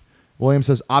change. Williams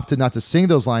has opted not to sing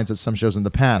those lines at some shows in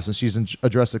the past, and she's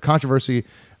addressed the controversy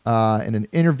in an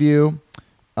interview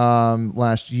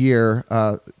last year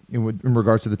in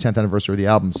regards to the 10th anniversary of the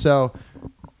album. So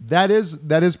that is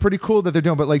pretty cool that they're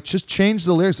doing, but like just change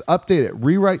the lyrics, update it,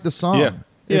 rewrite the song. Yeah.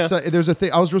 It's there's a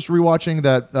thing. I was just rewatching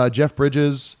that Jeff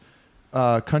Bridges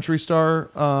Country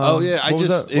Star. Oh yeah,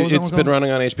 it's been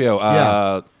running on HBO.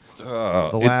 Yeah.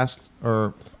 The last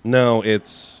or no,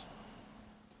 it's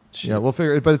yeah, we'll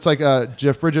figure it. But it's like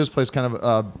Jeff Bridges plays kind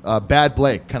of Bad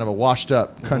Blake, kind of a washed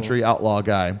up country outlaw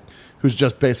guy who's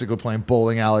just basically playing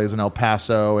bowling alleys in El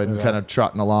Paso and kind of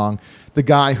trotting along. The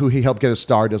guy who he helped get a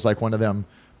start is like one of them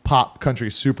pop country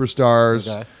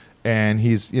superstars. Okay. And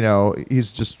he's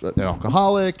just an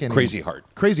alcoholic and Crazy Heart.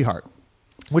 Crazy Heart,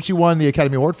 which he won the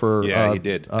Academy Award for. he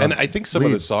did, and I think some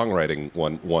of the lead. songwriting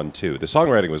won too. The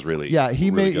songwriting was really he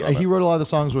really good on he that. wrote a lot of the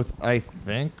songs with I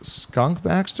think Skunk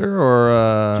Baxter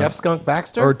or Jeff Skunk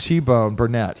Baxter? or T-Bone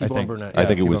Burnett. T-Bone I think. Burnett, I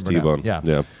think it was T-Bone T-Bone. Burnett.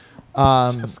 Yeah.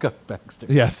 Jeff Skunk Baxter.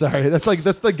 Yeah, sorry. That's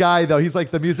the guy though. He's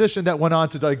like the musician that went on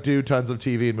to like do tons of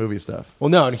TV and movie stuff. Well,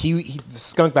 no, and he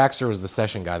Skunk Baxter was the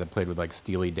session guy that played with like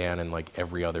Steely Dan and like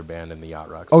every other band in the yacht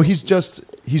rock. Oh, he's just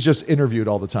interviewed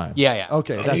all the time. yeah.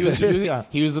 Okay, And that's he was it. Yeah.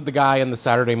 he was the guy in the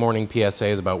Saturday morning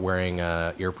PSAs about wearing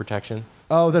ear protection.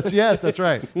 Oh, that's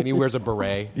right. and he wears a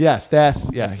beret. Yes,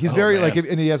 he's very man. like,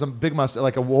 and he has a big mustache,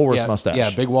 like a walrus mustache. Yeah,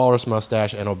 big walrus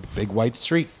mustache and a big white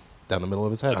streak down the middle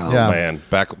of his head. Oh Yeah. man,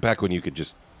 back when you could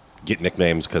just get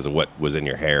nicknames because of what was in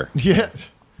your hair. Yeah.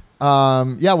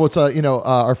 Well, it's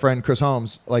our friend Chris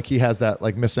Holmes, like he has that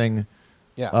like missing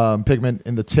pigment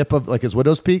in the tip of like his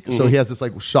widow's peak, so he has this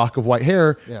like shock of white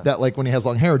hair that like when he has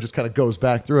long hair it just kind of goes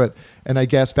back through it. And I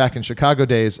guess back in Chicago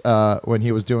days, when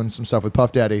he was doing some stuff with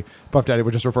Puff Daddy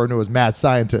would just refer to him as Mad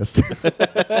Scientist.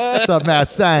 What's up, Mad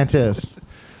Scientist?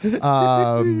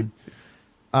 Sign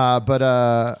of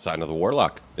the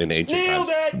warlock in ancient times.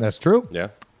 That's true. Yeah.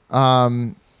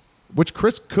 Which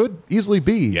Chris could easily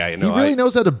be. Yeah, you know, he really I-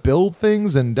 knows how to build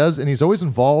things and he's always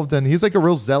involved, and he's like a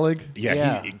real Zelig.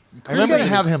 Yeah. We gotta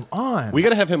have him on. We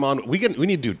gotta have him on. We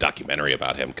need to do a documentary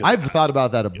about him. 'Cause I've thought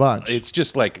about that a bunch. it's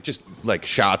just like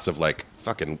shots of like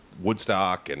fucking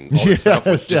Woodstock and all this stuff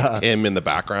with just him in the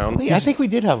background. I think we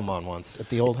did have him on once at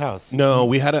the old house.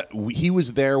 No, he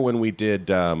was there when we did.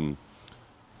 We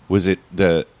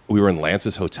were in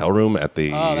Lance's hotel room at the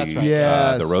that's right.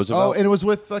 Yes. the Roosevelt. Oh, and it was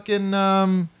with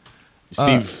fucking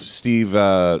Steve,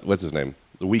 what's his name?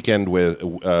 The Weekend with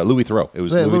Louis Theroux. It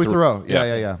was Louis Theroux.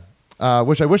 Yeah.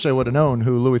 Which I wish I would have known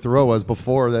who Louis Theroux was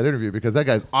before that interview, because that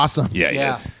guy's awesome. Yeah, he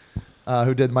is.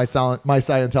 Who did my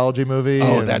Scientology movie?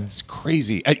 Oh, and- that's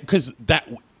crazy. Because we That's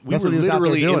were what he was out there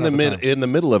literally doing in the at the time. in the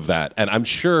middle of that, and I'm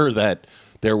sure that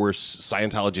there were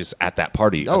Scientologists at that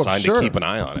party assigned sure. to keep an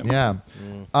eye on him. Yeah.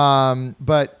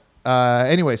 But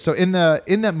anyway, so in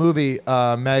that movie,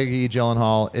 Maggie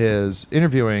Gyllenhaal is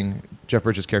interviewing Jeff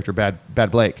Bridges' character,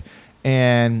 Bad Blake,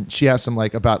 and she asks him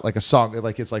like about like a song,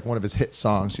 like it's like one of his hit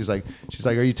songs. She's like,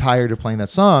 "Are you tired of playing that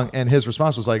song?" And his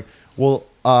response was like, "Well,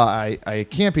 I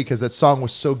can't, because that song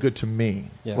was so good to me.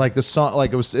 Yeah. Like the song,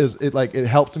 like it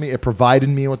helped me. It provided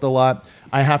me with a lot.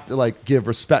 I have to like give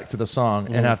respect to the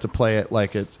song and have to play it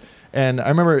like it's." And I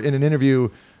remember in an interview,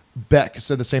 Beck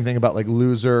said the same thing about like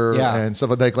Loser and stuff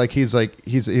like that. Like he's like,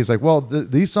 well,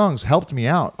 these songs helped me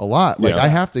out a lot. Like Yeah. I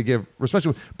have to give respect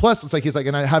to. Plus, it's like he's like,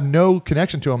 and I have no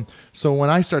connection to him. So when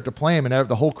I start to play him and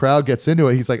the whole crowd gets into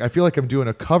it, he's like, I feel like I'm doing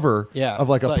a cover of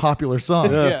like it's a like- popular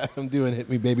song. Yeah, I'm doing "Hit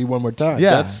Me, Baby, One More Time."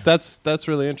 Yeah. That's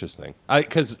really interesting.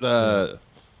 Because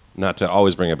not to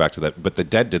always bring it back to that, but the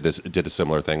Dead did a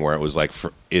similar thing where it was like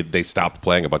they stopped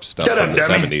playing a bunch of stuff Shut from up, the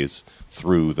dummy. 70s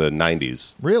through the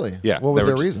 90s. Really? Yeah, What was they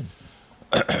their were- reason?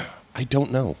 I don't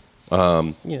know.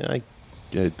 I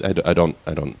don't.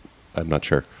 I'm not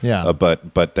sure. Yeah.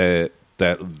 But that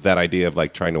idea of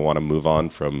like trying to want to move on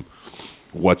from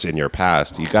what's in your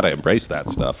past, you got to embrace that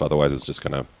stuff. Otherwise, it's just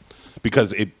gonna.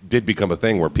 Because it did become a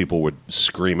thing where people would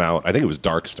scream out. I think it was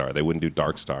Dark Star. They wouldn't do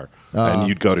Dark Star, and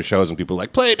you'd go to shows and people were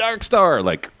like, "Play Dark Star!"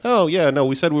 Like, "Oh yeah, no,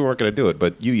 we said we weren't going to do it,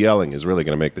 but you yelling is really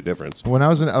going to make the difference." When I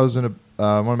was in one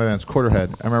of my bands, Quarterhead,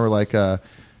 I remember like,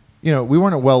 we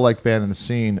weren't a well-liked band in the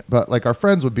scene, but like our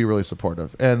friends would be really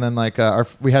supportive. And then like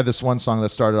we had this one song that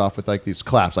started off with like these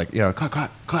claps, like, clap,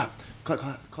 clap, clap, clap,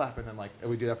 clap, clap. And then like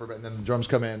we do that for a bit, and then the drums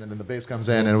come in and then the bass comes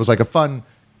in, and it was like a fun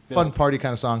party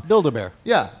kind of song. Build-A-Bear.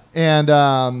 Yeah. And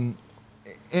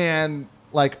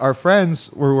like our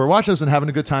friends were watching us and having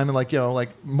a good time, and like, like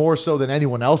more so than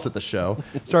anyone else at the show,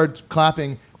 started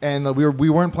clapping, and we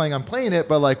weren't planning on playing it,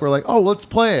 but like we're like, oh, let's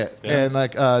play it. Yeah. And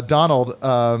like Donald,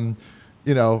 known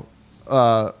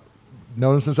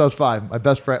him since I was 5. My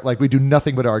best friend. Like we do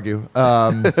nothing but argue.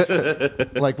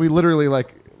 Like we literally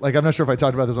like I'm not sure if I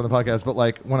talked about this on the podcast, but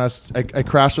like when I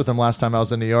crashed with him last time I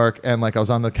was in New York, and like I was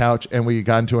on the couch and we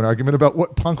got into an argument about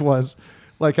what punk was.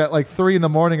 Like at like 3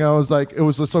 a.m, I was like, it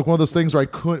was just like one of those things where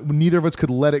neither of us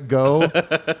could let it go.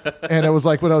 And it was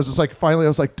like when I was just like, finally I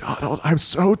was like, Donald, I'm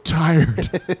so tired.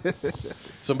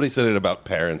 Somebody said it about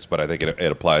parents, but I think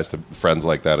it applies to friends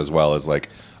like that as well. As like,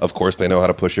 of course they know how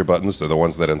to push your buttons. They're the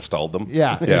ones that installed them.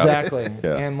 Yeah, exactly.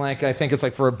 Yeah. And like I think it's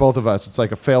like for both of us, it's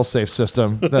like a fail-safe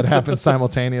system that happens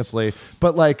simultaneously.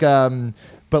 But like I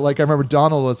remember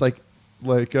Donald was like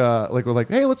we're like,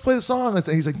 hey, let's play the song. And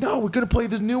he's like, no, we're gonna play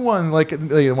this new one, like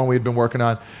the one we had been working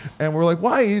on. And we're like,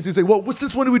 why? He's like, well,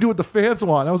 since when do we do what the fans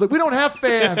want? I was like, we don't have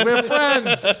fans, we have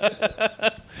friends.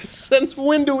 Since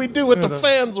when do we do what the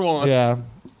fans want? Yeah.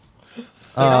 Get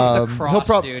off the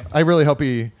cross, dude. I really hope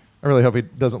he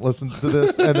doesn't listen to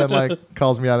this and then like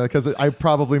calls me out on it, because I'm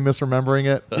probably misremembering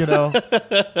it.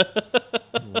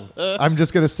 I'm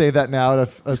just gonna say that now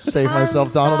to save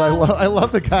myself, Donald. I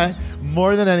love the guy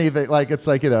more than anything. Like it's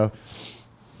like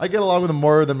I get along with him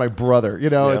more than my brother.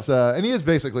 Yeah. It's and he is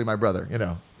basically my brother.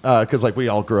 Because like we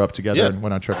all grew up together and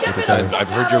went on trips with each other. I've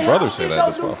heard your brother say that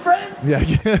as well.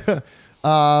 Yeah.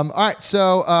 All right.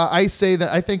 So I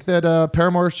think that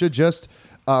Paramore should just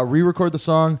re-record the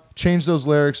song, change those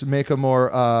lyrics, make them more,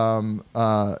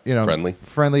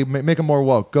 friendly, make them more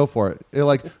woke. Go for it.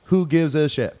 Like, who gives a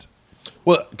shit?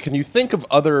 Well, can you think of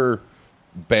other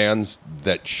bands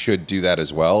that should do that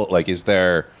as well? Like, is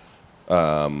there?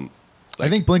 I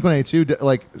think Blink-182,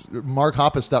 like Mark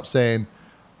Hoppus stopped saying,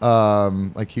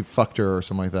 like he fucked her or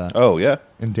something like that. Oh yeah,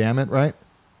 and Damn It, right?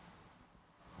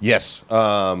 Yes,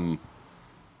 but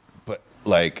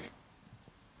like,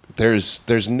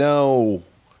 there's no.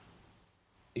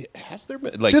 Has there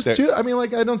been like just two? I mean,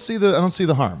 like I don't see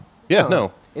the harm. Yeah,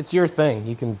 no. It's your thing.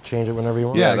 You can change it whenever you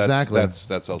want. Yeah, exactly. That's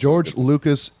also George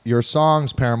Lucas, your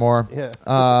songs, Paramore.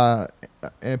 Yeah.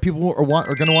 And people are going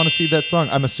to want to see that song.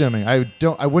 I'm assuming. I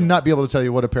would not be able to tell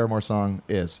you what a Paramore song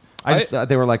is. I just thought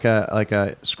they were like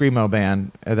a screamo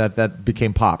band that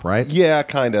became pop, right? Yeah,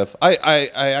 kind of. I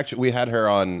actually, we had her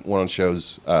on one of the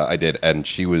shows I did, and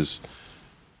she was.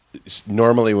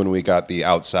 Normally, when we got the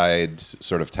outside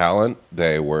sort of talent,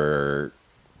 they were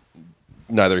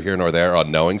neither here nor there on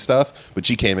knowing stuff, but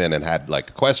she came in and had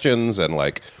like questions and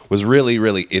like was really,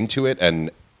 really into it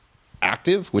and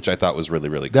active, which I thought was really,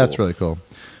 really cool. That's really cool.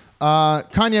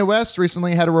 Kanye West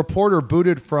recently had a reporter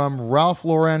booted from Ralph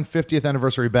Lauren 50th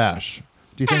anniversary bash.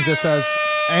 Do you think this has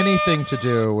anything to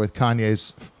do with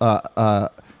Kanye's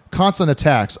constant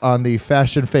attacks on the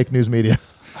fashion fake news media?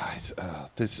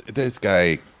 This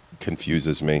guy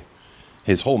confuses me.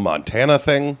 His whole Montana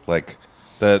thing, like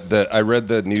I read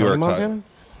the New York Times.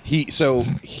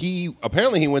 He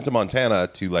apparently went to Montana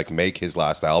to like make his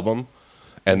last album,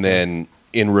 and then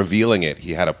in revealing it,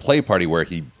 he had a play party where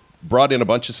he brought in a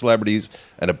bunch of celebrities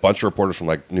and a bunch of reporters from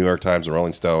like New York Times and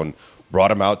Rolling Stone, brought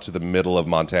them out to the middle of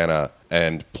Montana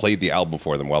and played the album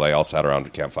for them while they all sat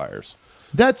around campfires.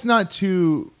 That's not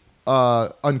too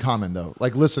uncommon though,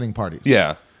 like listening parties.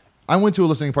 Yeah. I went to a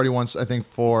listening party once, I think,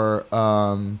 for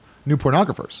new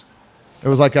pornographers. It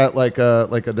was like their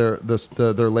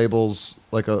labels,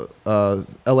 like a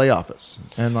LA office,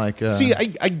 and like. See,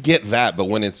 I get that, but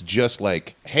when it's just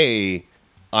like, hey,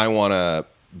 I want to.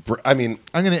 I'm going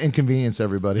to inconvenience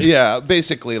everybody. Yeah,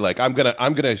 basically, like I'm gonna.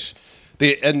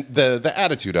 The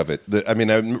attitude of it. I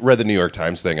read the New York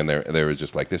Times thing, and there was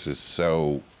just like, this is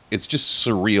so. It's just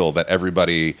surreal that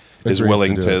everybody is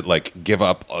willing to like give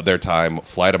up their time,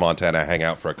 fly to Montana, hang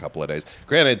out for a couple of days.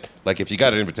 Granted, like if you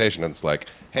got an invitation, it's like,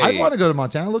 hey, I want to go to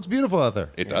Montana. It looks beautiful out there.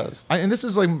 It does. And this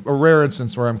is like a rare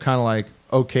instance where I'm kind of like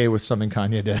okay with something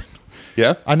Kanye did.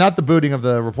 Yeah. I'm not the booting of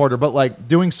the reporter, but like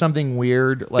doing something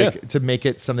weird, like to make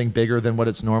it something bigger than what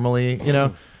it's normally. You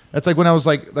know, that's like when I was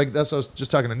like that's what I was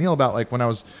just talking to Neil about. Like when I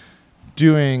was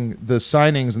doing the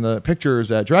signings and the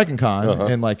pictures at Dragon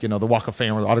Con and like, you know, the Walk of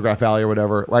Fame or the Autograph Alley or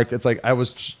whatever, like it's like I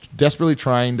was desperately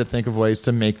trying to think of ways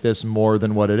to make this more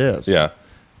than what it is. Yeah.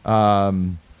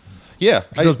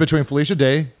 It was between Felicia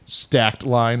Day, stacked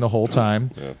line the whole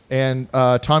time, and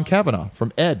Tom Cavanaugh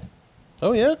from Ed.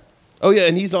 Oh, yeah? Oh, yeah,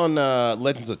 and he's on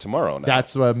Legends of Tomorrow now.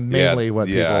 That's mainly what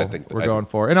people were going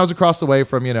for. And I was across the way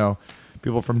from, you know,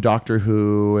 people from Doctor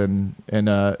Who, and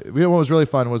what was really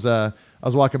fun was I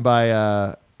was walking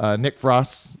by Nick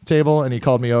Frost's table, and he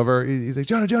called me over. He's like,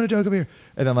 Jonah, come here.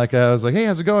 And then like I was like, hey,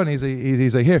 how's it going? He's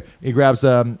like, here. He grabs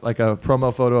like a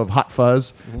promo photo of Hot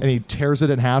Fuzz, and he tears it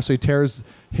in half. So he tears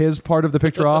his part of the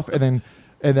picture off, and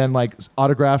then like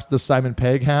autographs the Simon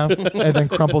Pegg half, and then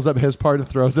crumples up his part and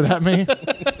throws it at me.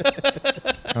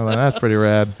 I'm like, that's pretty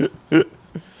rad.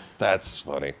 That's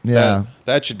funny. Yeah,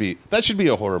 that should be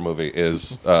a horror movie.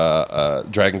 Is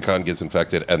Dragon Con gets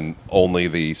infected and only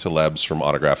the celebs from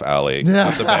Autograph Alley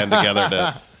put the band together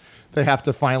to. They have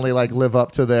to finally like live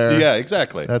up to their. Yeah,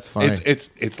 exactly. That's funny.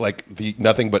 It's like the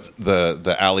nothing but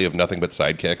the alley of nothing but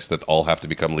sidekicks that all have to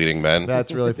become leading men.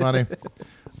 That's really funny.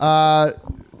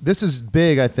 This is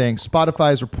big, I think.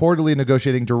 Spotify is reportedly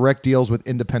negotiating direct deals with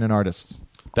independent artists.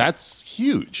 That's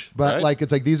huge. But right? like,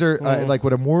 it's like these are like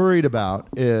what I'm worried about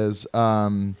is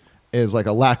like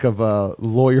a lack of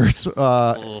lawyers.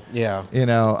 Yeah, you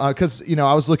know, because you know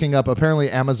I was looking up. Apparently,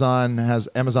 Amazon has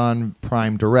Amazon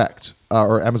Prime Direct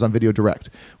or Amazon Video Direct,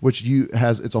 which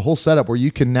it's a whole setup where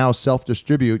you can now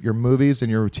self-distribute your movies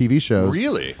and your TV shows.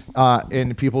 Really?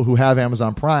 And people who have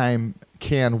Amazon Prime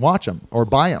can watch them or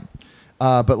buy them.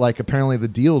 But like apparently the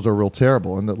deals are real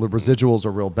terrible and the residuals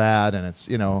are real bad, and it's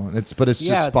just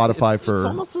Spotify for. It's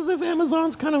almost as if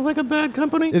Amazon's kind of like a bad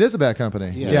company. It is a bad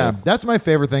company. Yeah. That's my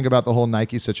favorite thing about the whole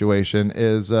Nike situation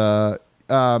is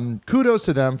kudos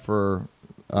to them for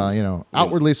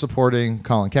outwardly supporting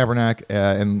Colin Kaepernick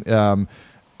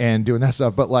and doing that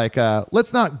stuff. But like,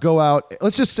 let's not go out.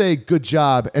 Let's just say good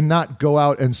job and not go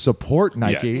out and support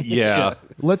Nike. Yeah.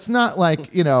 let's not like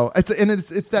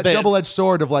it's that double-edged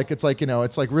sword of like it's like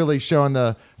it's like really showing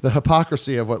the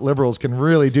hypocrisy of what liberals can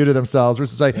really do to themselves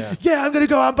versus like I'm gonna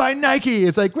go out and buy Nike.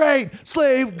 It's like great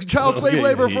child slave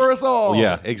labor for us all.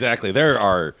 Yeah, exactly.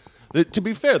 To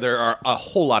be fair, there are a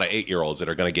whole lot of 8-year-olds that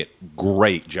are going to get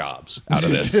great jobs out of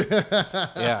this.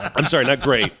 Yeah. I'm sorry, not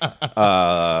great. Tom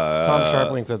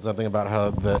Sharpling said something about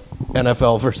how the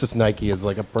NFL versus Nike is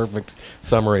like a perfect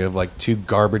summary of like two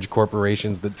garbage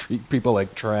corporations that treat people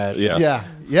like trash.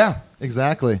 Yeah,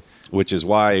 exactly. Which is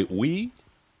why we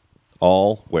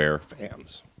all wear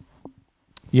Vans.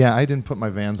 Yeah, I didn't put my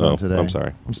Vans on today. I'm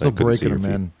sorry. I'm still I couldn't see breaking your them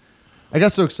feet. in. I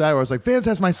got so excited. I was like, Vans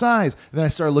has my size. And then I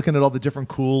started looking at all the different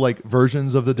cool like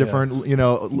versions of the different, old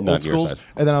Not your schools. size.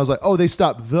 And then I was like, oh, they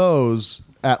stopped those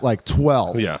at like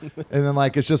 12. Yeah. And then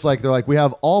like it's just like they're like, we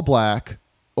have all black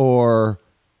or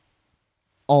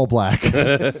all black.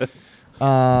 Let's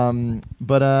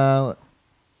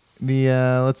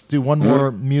do one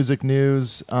more music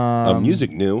news.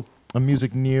 Music new. A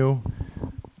music new.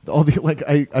 All the like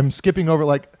I'm skipping over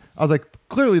like I was like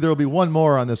clearly there will be one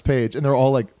more on this page and they're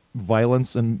all like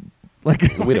violence and like We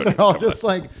don't need they're all to talk just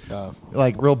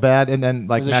like real bad and then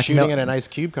like There's a shooting at an Ice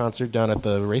Cube concert down at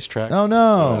the racetrack. Oh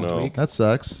no. last week. That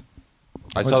sucks.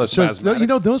 I saw the So,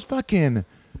 Spasmatics.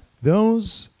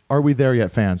 those Are We There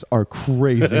Yet fans are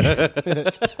crazy.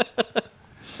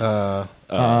 Mac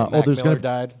there's Miller gonna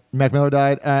died. Mac Miller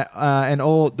died. And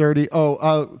old dirty.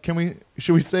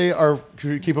 Should we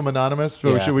keep them anonymous?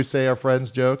 Or Yeah. should we say our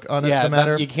friend's joke on Yeah, the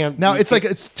matter? you can't. Now you it's like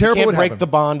can't- it's terrible. You what can't break happened. the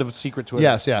bond of secret Twitter.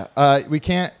 Yes, yeah. We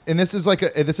can't. And this is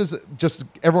just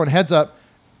everyone heads up.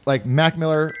 Like Mac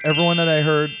Miller, everyone that I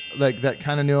heard like that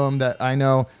kind of knew him that I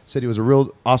know said he was a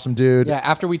real awesome dude. Yeah.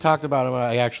 After we talked about him,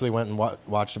 I actually went and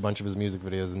watched a bunch of his music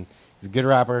videos, and he's a good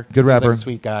rapper. Good Seems like rapper, a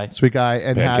sweet guy. Sweet guy,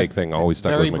 and Pancake thing always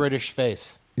stuck Very with me. British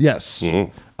face. Yes,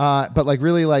 but like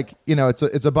really, like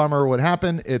it's a bummer what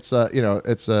happened. It's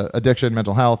it's addiction,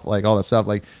 mental health, like all that stuff.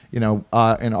 Like in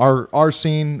our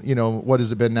scene, what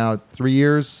has it been now? 3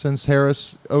 years since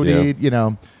Harris OD'd.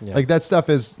 Yeah. Like that stuff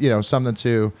is something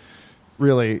to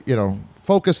really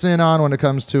focus in on when it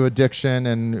comes to addiction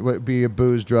and be it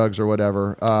booze, drugs, or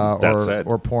whatever,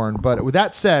 or porn. But with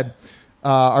that said,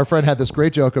 our friend had this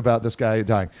great joke about this guy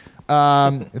dying.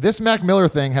 This Mac Miller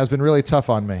thing has been really tough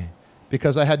on me.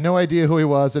 Because I had no idea who he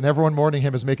was, and everyone mourning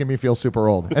him is making me feel super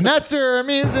old. And that's your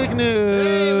music news.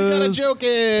 Hey, we got a joke in.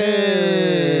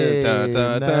 Hey, Dun,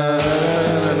 dun, dun.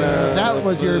 That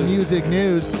was your music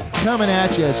news coming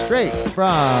at you straight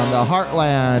from the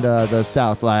heartland of the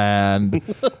Southland.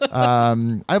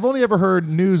 I've only ever heard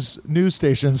news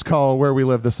stations call where we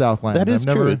live the Southland. That is I've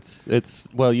never, true. It's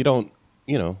well, you don't,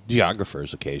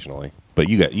 geographers occasionally, but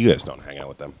you guys don't hang out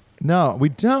with them. No, we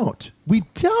don't. We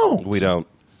don't. We don't.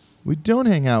 We don't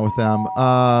hang out with them.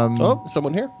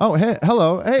 Someone here? Oh, hey,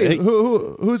 hello. Hey, Hey.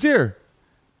 who's here?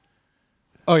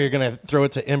 Oh, you're gonna throw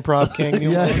it to Improv King?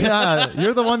 Yeah.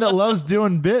 You're the one that loves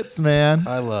doing bits, man.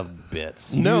 I love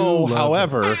bits. No, love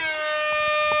however,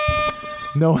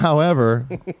 No, however,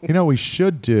 we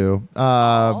should do.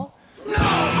 I'm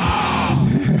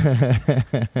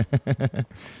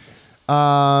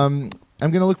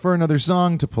gonna look for another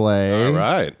song to play. all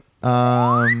right.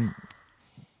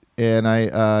 And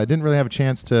I didn't really have a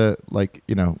chance to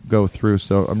go through,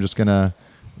 so I'm just gonna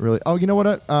really. Oh, you know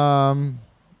what?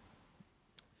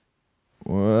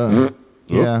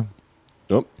 Yeah.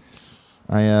 Nope.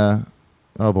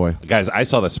 Oh boy. Guys, I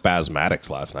saw the Spasmatics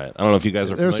last night. I don't know if you guys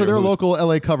are familiar. They're a with- local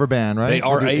LA cover band, right? They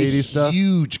are do a 80s stuff.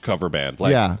 huge cover band.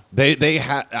 Like, Yeah.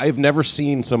 I've never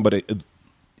seen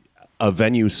a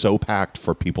venue so packed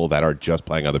for people that are just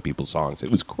playing other people's songs. It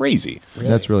was crazy.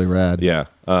 That's really rad. Yeah.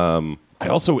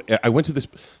 I went to this.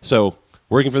 So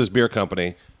working for this beer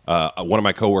company. One of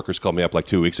my coworkers called me up like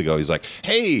 2 weeks ago. He's like,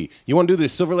 "Hey, you want to do the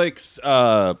Silver Lakes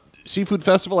Seafood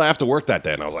Festival? I have to work that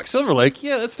day." And I was like, "Silver Lake?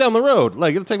 Yeah, that's down the road.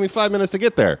 Like, it'll take me 5 minutes to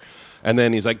get there." And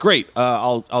then he's like, "Great,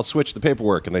 I'll switch the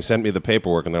paperwork." And they sent me the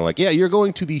paperwork, and they're like, "Yeah, you're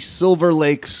going to the Silver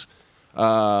Lakes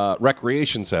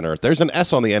Recreation Center. There's an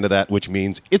S on the end of that, which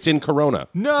means it's in Corona."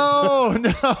 No.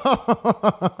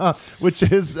 Which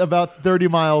is about 30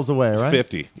 miles away, right?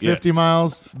 50, yeah. 50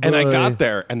 miles. And I Boy. got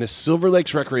there, and the Silver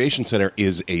Lakes Recreation Center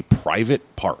is a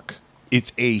private park.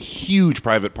 It's a huge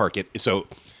private park. So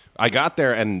I got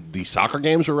there, and the soccer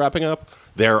games were wrapping up.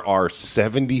 There are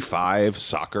 75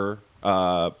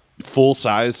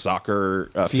 full-size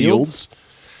soccer fields.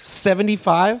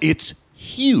 75? It's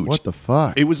huge. What the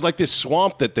fuck? It was like this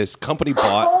swamp that this company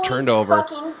bought, turned over.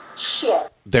 Fucking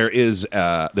shit. There's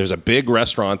a big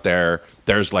restaurant there.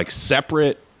 There's like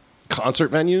separate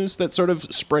concert venues that sort of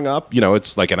spring up.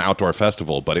 It's like an outdoor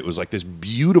festival, but it was like this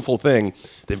beautiful thing.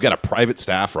 They've got a private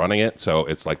staff running it, so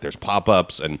it's like there's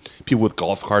pop-ups and people with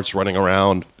golf carts running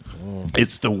around.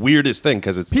 It's the weirdest thing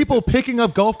because it's people picking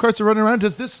up golf carts and running around.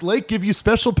 Does this lake give you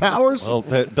special powers? Well,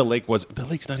 the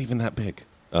lake's not even that big.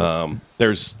 But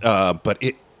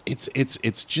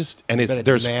it's just, and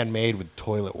there's man-made with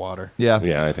toilet water.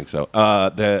 Yeah, I think so.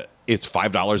 It's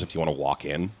 $5 if you want to walk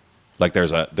in. Like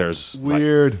there's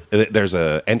weird. There's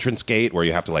a entrance gate where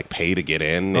you have to like pay to get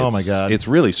in. Oh my God, it's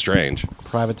really strange.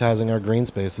 Privatizing our green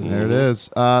spaces. There it is.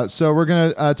 So we're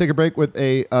gonna take a break with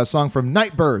a song from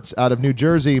Nightbirds out of New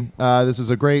Jersey. This is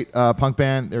a great punk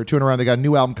band. They're touring around. They got a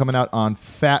new album coming out on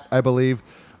Fat, I believe.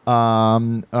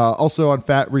 Also on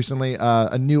Fat recently,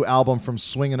 a new album from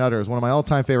Swing and Utters, one of my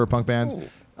all-time favorite punk bands.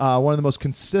 One of the most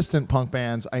consistent punk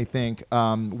bands, I think.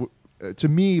 To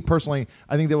me personally,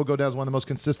 I think they will go down as one of the most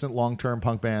consistent long-term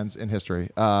punk bands in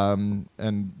history.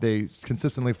 And they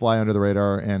consistently fly under the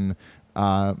radar, and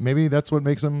maybe that's what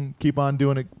makes them keep on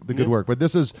doing the good work. But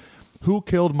this is Who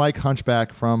Killed Mike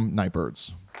Hunchback from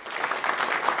Nightbirds.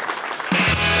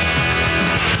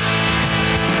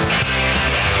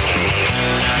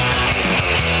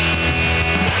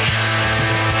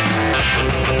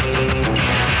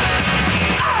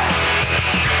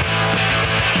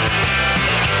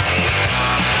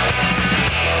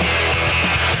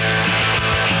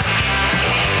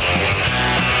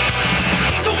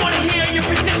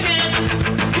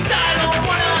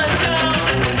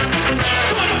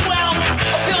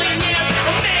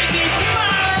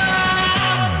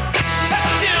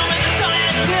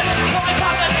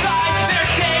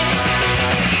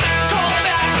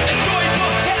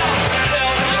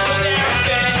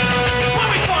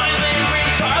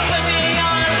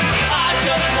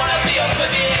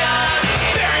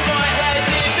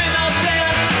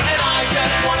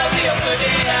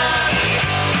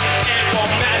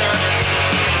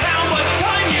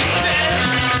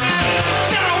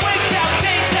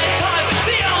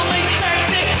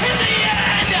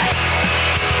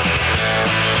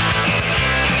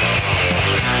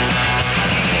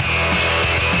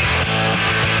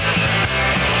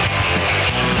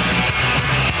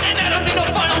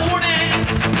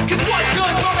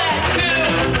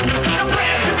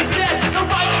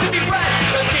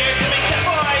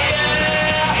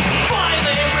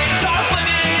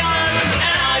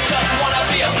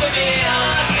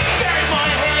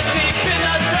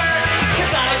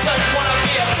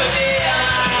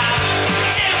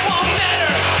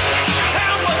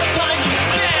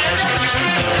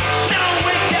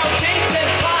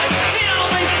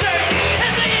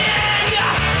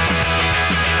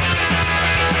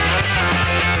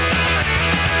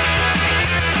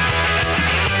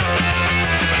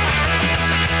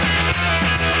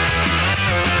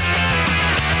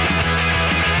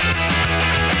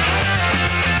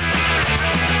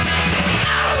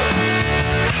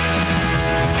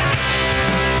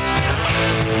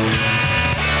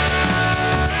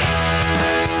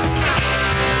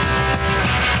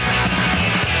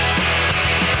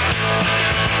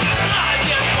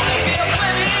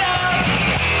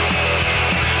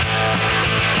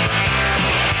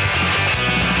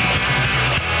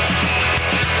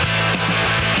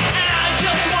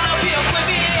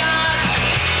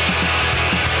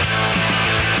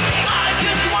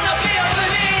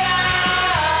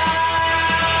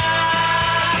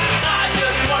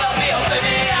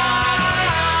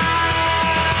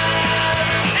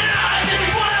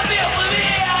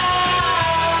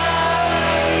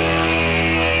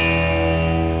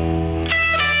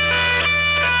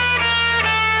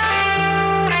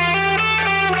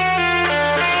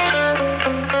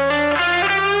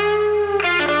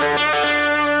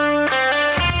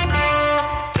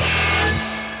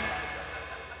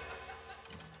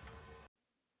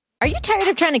 Are you tired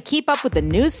of trying to keep up with the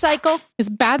news cycle? Is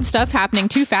bad stuff happening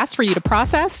too fast for you to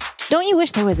process? Don't you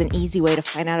wish there was an easy way to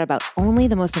find out about only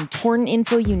the most important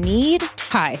info you need?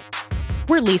 Hi,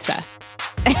 we're Lisa.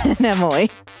 And Emily.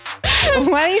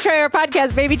 Why don't you try our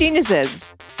podcast, Baby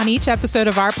Geniuses? On each episode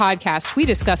of our podcast, we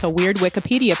discuss a weird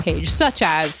Wikipedia page, such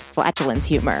as flatulence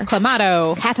humor,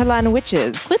 Clamato, Catalan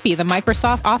witches, Clippy, the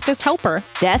Microsoft Office helper,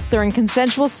 death during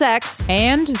consensual sex,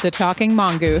 and the talking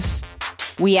mongoose.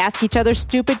 We ask each other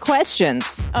stupid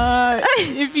questions.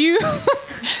 If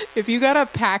you got a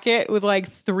packet with like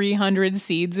 300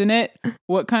 seeds in it,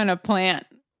 what kind of plant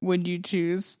would you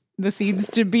choose the seeds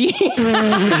to be?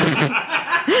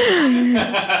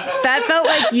 That felt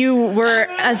like you were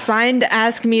assigned to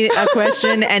ask me a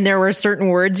question and there were certain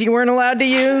words you weren't allowed to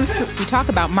use. We talk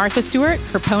about Martha Stewart,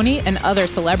 her pony, and other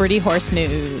celebrity horse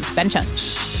news. Ben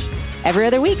Chunch. every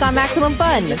other week on Maximum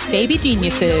Fun. Baby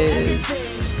Geniuses.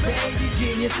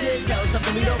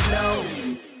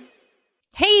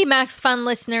 Hey, Max Fun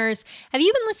listeners. Have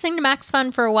you been listening to Max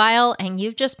Fun for a while and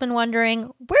you've just been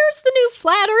wondering, where's the new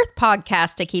Flat Earth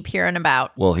podcast I keep hearing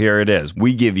about? Well, here it is.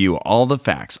 We give you all the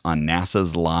facts on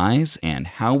NASA's lies and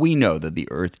how we know that the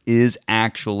Earth is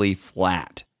actually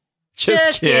flat.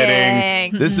 Just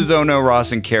kidding. This is Ono,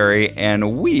 Ross, and Carrie,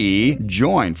 and we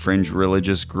join fringe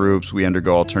religious groups. We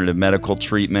undergo alternative medical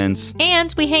treatments.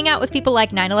 And we hang out with people like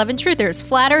 9/11 truthers,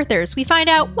 flat earthers. We find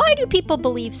out, why do people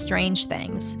believe strange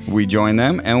things? We join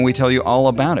them, and we tell you all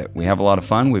about it. We have a lot of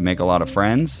fun. We make a lot of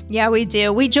friends. Yeah, we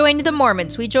do. We joined the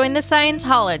Mormons. We joined the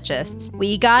Scientologists.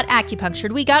 We got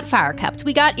acupunctured. We got fire cupped.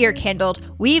 We got ear kindled.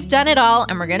 We've done it all,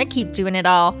 and we're going to keep doing it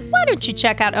all. Why don't you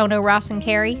check out Ono, Ross, and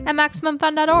Carrie at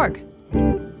MaximumFun.org?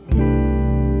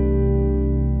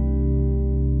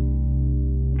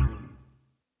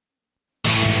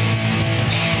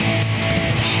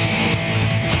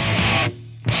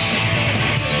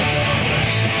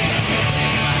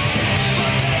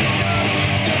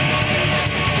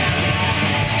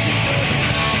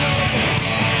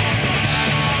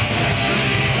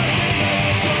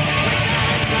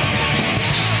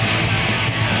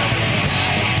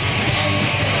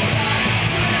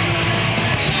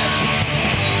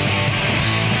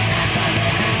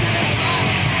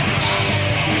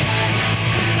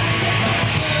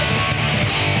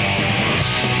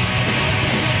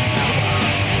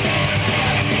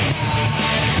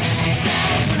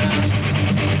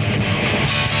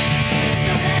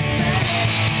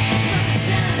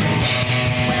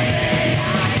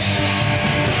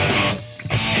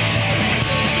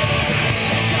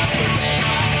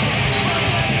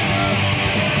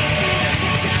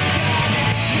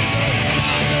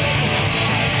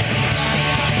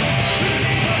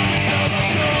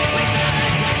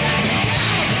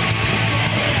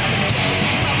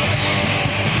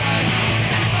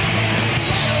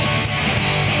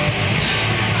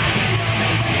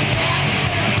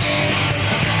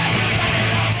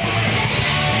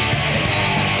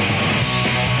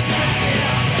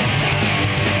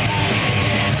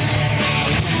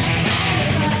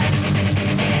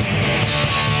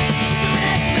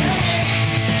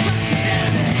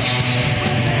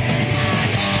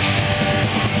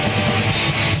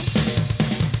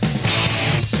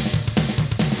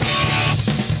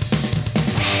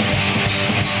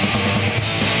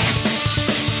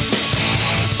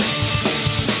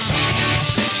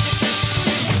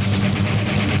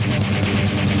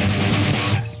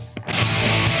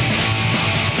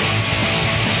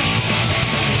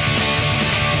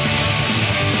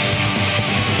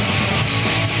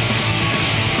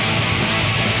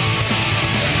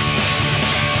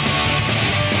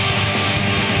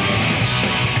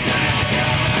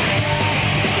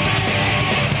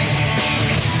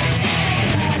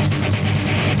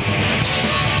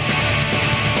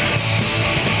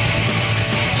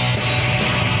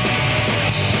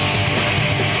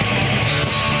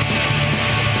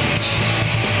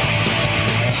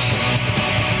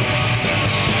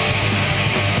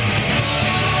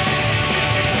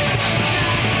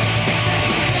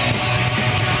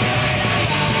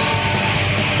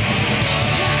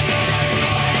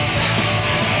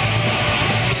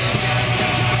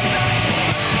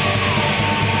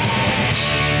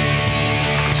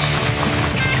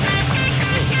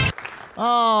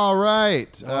 All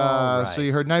right. So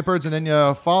you heard Nightbirds, and then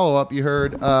follow up. You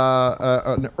heard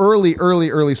an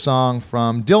early song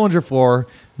from Dillinger 4,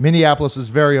 Minneapolis'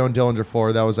 very own Dillinger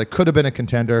 4. That was could have been a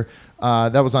contender.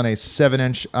 That was on a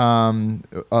 7-inch,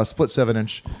 split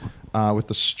 7-inch. With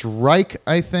the Strike,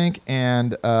 I think,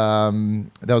 and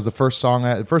that was the first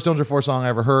Dillinger 4 song I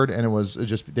ever heard, and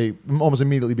they almost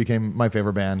immediately became my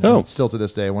favorite band. Oh. And still to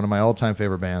this day, one of my all-time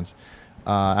favorite bands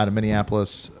out of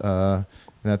Minneapolis.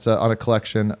 And that's on a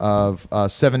collection of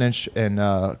 7-inch and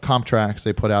comp tracks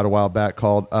they put out a while back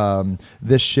called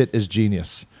 "This Shit Is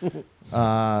Genius."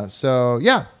 So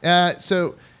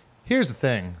here's the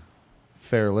thing,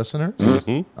 fair listeners.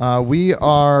 We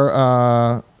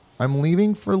are. I'm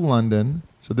leaving for London,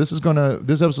 so this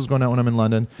episode's going out when I'm in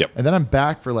London, and then I'm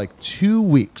back for 2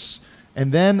 weeks,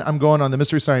 and then I'm going on the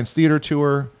Mystery Science Theater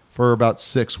tour for about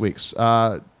 6 weeks.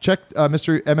 Check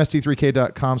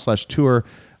mst3k.com/tour.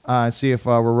 See if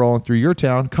we're rolling through your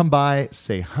town. Come by,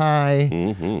 say hi.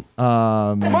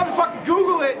 Motherfucking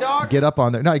Google it, dog. Get up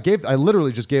on there. No, I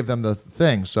literally just gave them the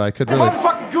thing, so I could really.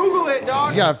 Motherfucking Google it,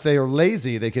 dog. Yeah, if they were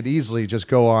lazy, they could easily just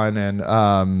go on and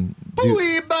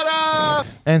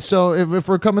And so if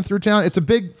we're coming through town, it's a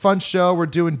big fun show. We're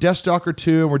doing Deathstalker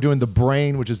 2, and we're doing The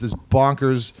Brain, which is this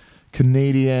bonkers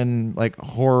Canadian like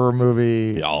horror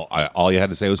movie. Yeah, all you had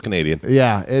to say was Canadian.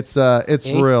 Yeah, it's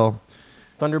Ain't- real.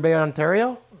 Thunder Bay,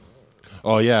 Ontario.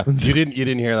 Oh yeah, you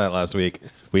didn't hear that last week.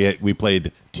 We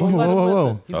played. Well, let him whoa, whoa.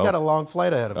 listen. He's got a long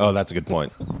flight ahead of him. Oh, that's a good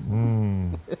point.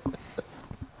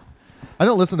 I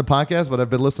don't listen to podcasts, but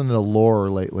I've been listening to Lore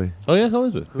lately. Oh yeah, how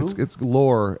is it? It's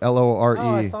Lore, Lore. Oh,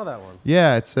 I saw that one.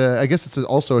 Yeah, it's I guess it's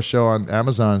also a show on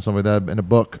Amazon and something like that, in a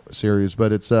book series.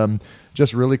 But it's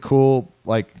just really cool,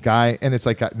 like guy, and it's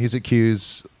like got music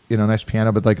cues, nice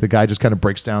piano. But like the guy just kind of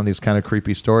breaks down these kind of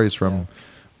creepy stories from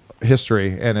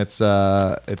history, and it's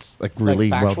like really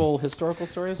like factual historical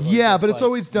stories. Or Yeah, just but it's like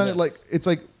always done myths? it like it's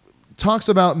like talks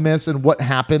about myths and what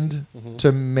happened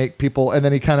to make people, and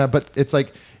then he kind of, but it's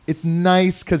like it's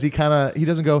nice because he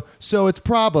doesn't go, so it's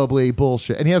probably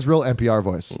bullshit, and he has real NPR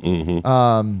voice.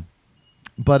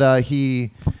 But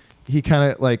he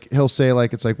kind of like he'll say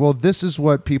like it's like, well, this is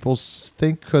what people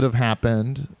think could have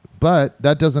happened, but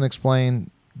that doesn't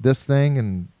explain this thing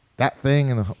and that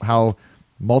thing and how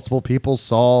multiple people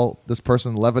saw this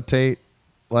person levitate.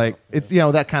 Like it's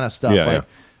that kind of stuff. Yeah, like, yeah.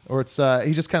 Or it's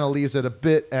he just kind of leaves it a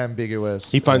bit ambiguous.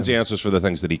 He finds the answers for the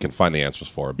things that he can find the answers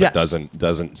for, but Yes.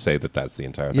 doesn't say that that's the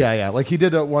entire thing. Yeah. Like he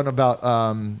did one about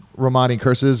Romani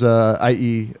curses,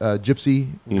 i.e., gypsy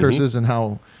curses, and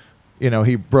how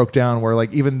he broke down where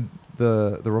like even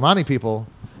the Romani people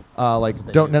like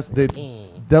don't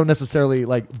necessarily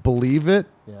like believe it,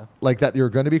 like that you're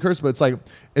going to be cursed, but it's like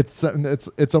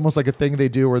it's almost like a thing they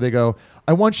do where they go,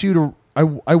 I want you to.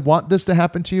 I want this to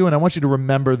happen to you, and I want you to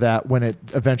remember that when it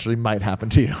eventually might happen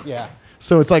to you. Yeah.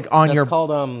 So it's like on That's your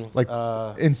called like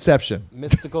Inception.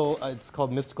 mystical. It's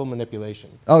called mystical manipulation.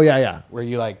 Oh yeah. Where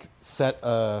you like set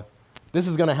this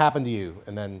is going to happen to you,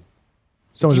 and then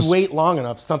Someone if you just- wait long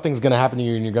enough, something's going to happen to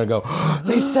you, and you're going to go,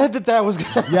 they said that was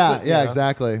going to happen. Yeah,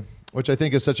 exactly. Which I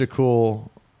think is such a cool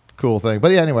thing.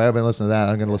 But yeah, anyway, I've been listening to that.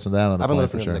 I'm going to listen to that on the I've been plane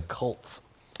listening for sure. to the cults.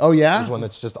 Oh yeah, There's one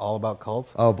that's just all about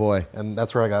cults. Oh boy, and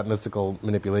that's where I got mystical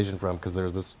manipulation from, because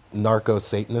there's this narco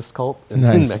Satanist cult in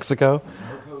Nice. Mexico.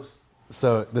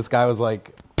 So this guy was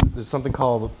like, there's something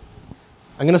called,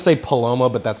 I'm gonna say Paloma,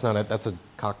 but that's not it. That's a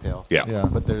cocktail. Yeah.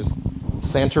 But there's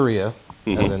Santeria,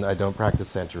 as in I don't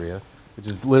practice Santeria, which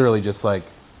is literally just like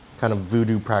kind of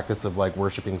voodoo practice of like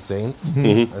worshiping saints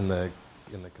in the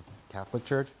Catholic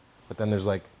Church. But then there's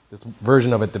like this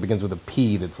version of it that begins with a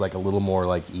P that's like a little more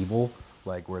like evil,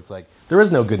 like where it's like there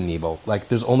is no good and evil. Like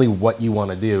there's only what you want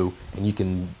to do, and you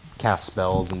can cast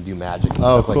spells and do magic and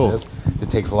stuff cool. like this. It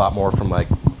takes a lot more from like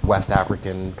West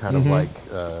African kind of like.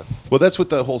 Well, that's what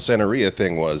the whole Santeria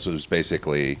thing was. It was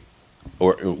basically,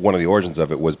 or one of the origins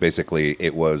of it was basically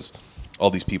it was all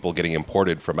these people getting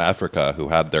imported from Africa who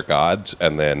had their gods,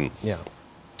 and then Yeah.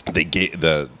 they gave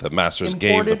the masters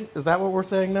Imported? gave. Is that what we're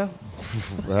saying now?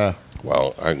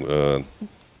 Well,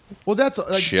 well, that's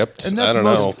like, shipped. and that's I don't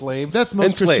most, know. Enslaved? That's most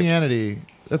Enslaved. Christianity.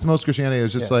 That's most Christianity.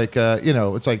 Is just Yeah. like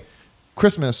it's like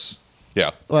Christmas.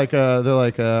 Yeah. Like they're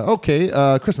like okay,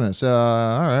 Christmas. All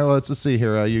right, well let's see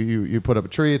here. You put up a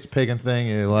tree. It's a pagan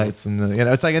thing. Lights and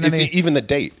it's like and then It's, even the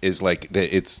date is like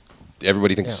it's.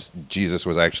 Everybody thinks Jesus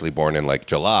was actually born in like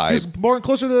July. he was born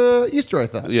closer to Easter, I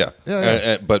thought. Yeah.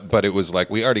 Yeah. But it was like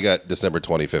we already got December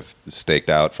 25th staked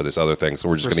out for this other thing, so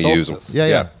we're just For going to use them. solstice.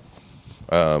 Yeah.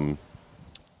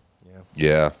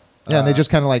 Yeah. Yeah, and they just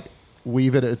kind of like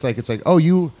weave it. It's like, oh,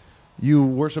 you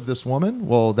worship this woman?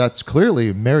 Well, that's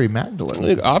clearly Mary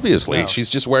Magdalene. Obviously, No. she's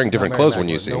just wearing different Not Mary clothes when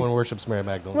you Magdalene. see No them. one worships Mary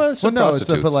Magdalene. Well, it's Well, some no, it's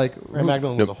prostitutes. but like Mary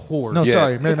Magdalene was a whore. No, Yeah.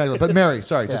 sorry, Mary Magdalene, but Mary.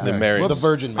 Sorry, just Yeah. Mary. Mary. Whoops. The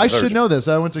Virgin I Mary. should know this.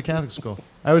 I went to Catholic school.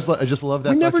 I just love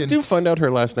that. we never fucking, do find out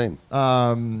her last name.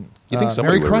 You think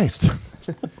somebody Mary would? Christ?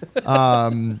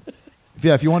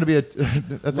 Yeah, if you want to be a,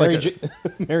 that's Mary, like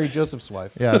a, Mary Joseph's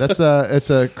wife. yeah, it's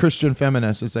a Christian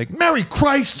feminist. It's like Mary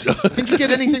Christ. Can you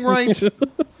get anything right?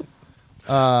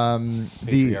 The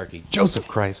Patriarchy. Joseph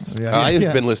Christ. yeah, I have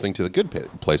yeah. been listening to the Good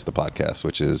Place, the podcast,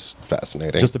 which is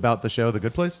fascinating. just about the show, The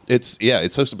Good Place. It's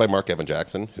hosted by Mark Evan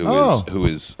Jackson, who Oh.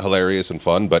 is hilarious and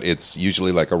fun, but it's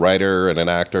usually like a writer and an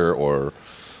actor or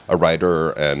a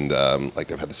writer, and like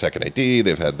they've had the Second AD,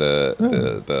 they've had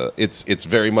the it's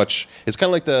very much it's kind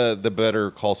of like the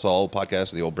Better Call Saul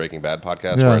podcast, the old Breaking Bad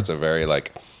podcast, Yeah. where it's a very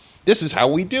like this is how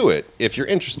we do it. If you're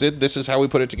interested, this is how we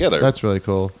put it together. That's really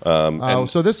cool. and-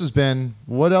 So this has been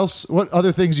what else? What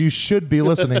other things you should be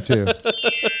listening to?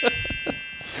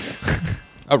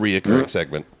 a reoccurring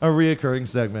segment. A reoccurring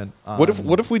segment.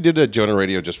 What if we did a Jonah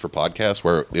Radio just for podcasts,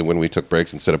 where when we took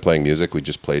breaks, instead of playing music, we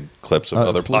just played clips of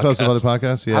other podcasts? Clips of other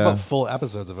podcasts? Yeah. How about full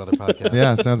episodes of other podcasts?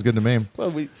 Yeah, sounds good to me.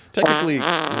 Well, we technically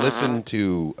listened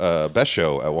to Best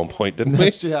Show at one point, didn't we?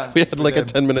 Yes, yeah, we had we like a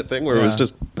did. 10-minute thing where it was Yeah.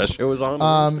 just Best Show was on.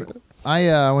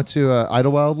 I went to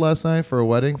Idlewild last night for a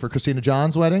wedding, for Christina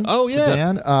John's wedding. Oh, to yeah.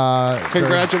 Dan.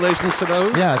 Congratulations to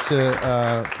those. Yeah,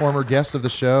 to former guests of the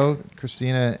show,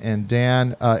 Christina and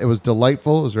Dan. It was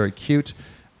delightful. It was very cute.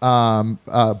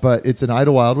 But it's in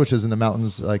Idlewild, which is in the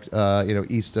mountains, like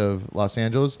east of Los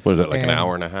Angeles. Was it like an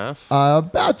hour and a half?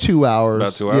 About 2 hours.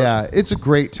 About 2 hours? Yeah, it's a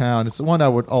great town. It's the one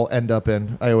I'll end up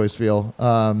in, I always feel.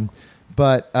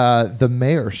 But the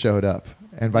mayor showed up.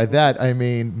 And by that, I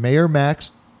mean Mayor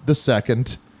Max II,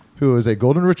 who is a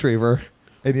golden retriever,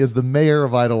 and he is the mayor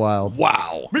of Idlewild.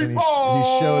 Wow. And he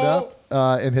showed up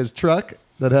in his truck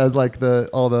that has like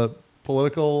all the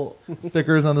political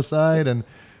stickers on the side, and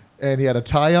he had a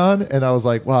tie on, and I was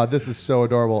like, wow, this is so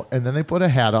adorable. And then they put a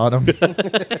hat on him.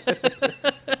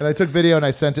 And I took video and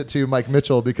I sent it to Mike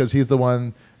Mitchell because he's the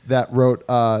one that wrote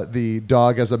the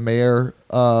dog as a mayor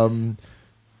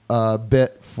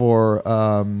bit for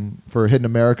Hidden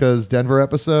America's Denver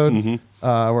episode,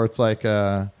 where it's like,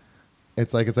 oh,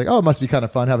 it must be kind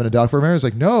of fun having a dog for a mayor. It's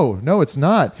like, no, it's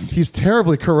not. He's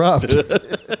terribly corrupt.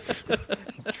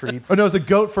 Treats. Oh no, it's a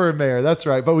goat for a mayor. That's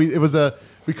right. But we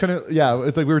couldn't. Yeah,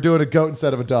 it's like we were doing a goat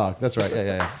instead of a dog. That's right.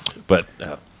 Yeah. But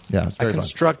yeah, it's very I fun.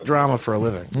 construct drama for a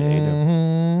living.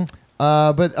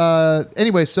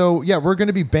 Anyway, so yeah, we're going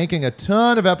to be banking a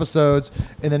ton of episodes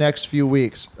in the next few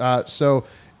weeks. So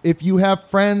if you have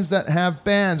friends that have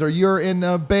bands, or you're in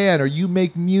a band, or you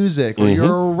make music, or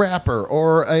you're a rapper,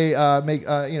 or make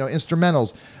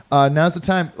instrumentals, now's the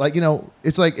time. Like,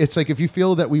 it's like if you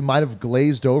feel that we might have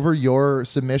glazed over your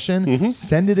submission,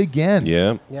 send it again.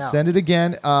 Yeah. Send it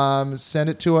again.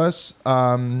 Send it to us.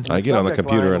 I get on the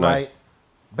computer and I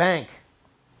bank.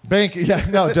 Yeah,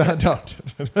 no, don't.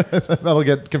 That'll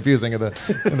get confusing in the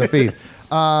feed.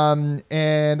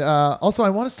 And also, I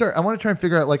want to try and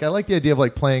figure out. Like, I like the idea of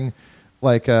like playing,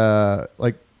 like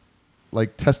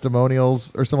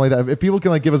testimonials or something like that. If people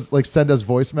can like give us, like, send us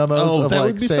voice memos. Oh, of, that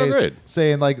like, would be so great.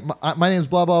 Saying like, my name's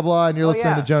blah blah blah, and you're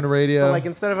listening to Jonah Radio. So like,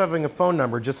 instead of having a phone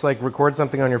number, just like record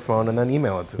something on your phone and then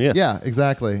email it to us. Yeah,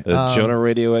 exactly.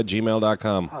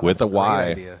 JonahRadio@gmail.com with a Y.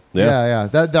 idea. Yeah.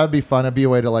 That'd be fun. It'd be a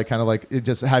way to like kind of like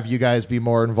just have you guys be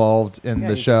more involved in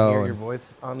the you show. Can hear your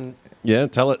voice on. Yeah,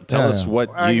 tell us what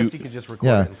Or I guess you could just record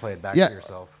it and play it back to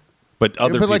yourself. But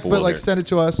other people will hear. Send it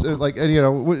to us. Like,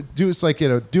 do us like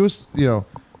do us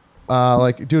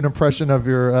like do an impression of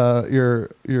your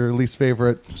least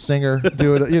favorite singer.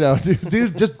 Do it. Do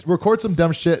just record some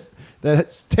dumb shit that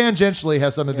tangentially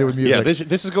has something to do with music. Yeah,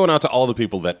 this is going out to all the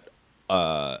people that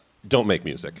don't make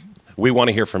music. We want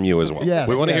to hear from you as well. Yes,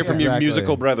 we want to hear from your exactly.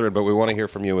 musical brethren, but we want to hear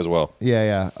from you as well.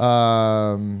 Yeah.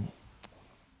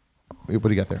 What do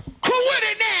you got there?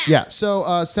 Yeah,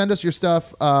 so send us your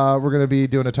stuff. We're going to be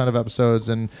doing a ton of episodes.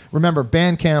 And remember,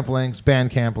 Bandcamp links.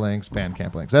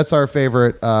 That's our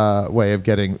favorite way of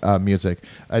getting music.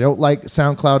 I don't like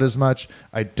SoundCloud as much.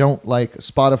 I don't like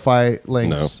Spotify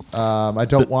links. No. I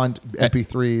don't want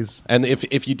MP3s. And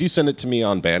if you do send it to me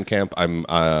on Bandcamp, I'm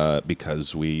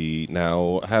because we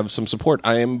now have some support,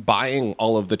 I am buying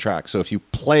all of the tracks. So if we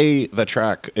play the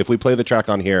track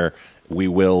on here, we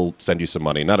will send you some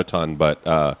money. Not a ton, but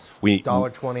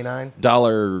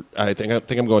 $1.29. I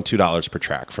think I'm going $2 per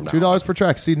track from now. $2 per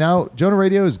track. See, now Jonah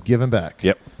Radio is giving back.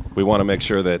 Yep. We want to make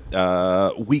sure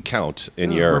that we count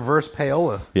in your reverse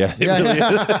payola. Yeah.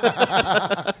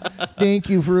 Thank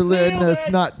you for letting us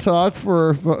not talk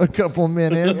for a couple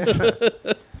minutes.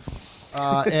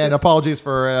 And apologies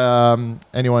for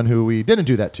anyone who we didn't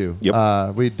do that to.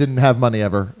 Yep. We didn't have money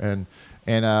ever, and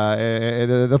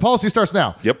the policy starts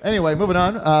now. Yep. Anyway, moving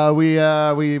on. We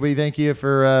thank you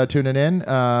for tuning in.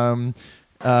 Neil,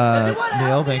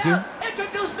 thank you.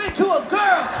 Introduce me to a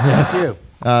girl. Yes. Thank you.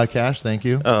 Cash, thank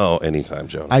you. Oh, anytime,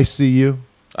 Jonah. I see you.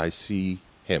 I see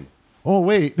him. Oh,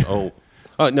 wait. Oh,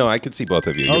 no, I can see both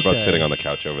of you. You're both Okay. sitting on the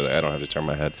couch over there. I don't have to turn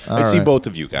my head. All I see right. both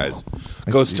of you guys.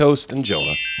 Ghost Toast and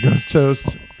Jonah. Ghost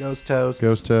Toast. Ghost toast.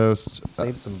 Ghost Toast.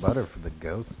 Save some butter for the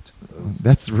ghost.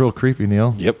 That's real creepy,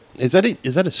 Neil. Yep. Is that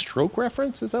a stroke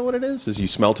reference? Is that what it is? Is you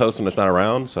smell toast and it's not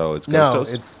around, so it's ghost No,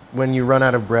 toast? it's when you run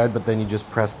out of bread, but then you just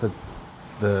press the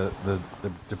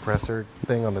depressor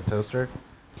thing on the toaster,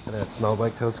 and then it smells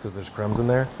like toast because there's crumbs in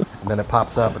there, and then it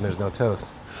pops up and there's no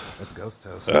toast. It's ghost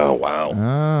toast. Oh, wow.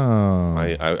 Oh.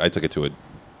 I took it to a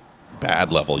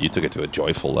bad level. You took it to a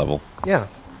joyful level. Yeah,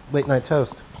 late night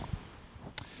toast.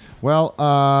 Well,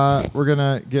 we're going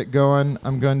to get going.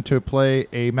 I'm going to play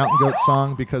a Mountain Goat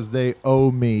song because they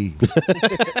owe me.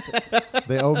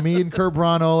 They owe me and Kurt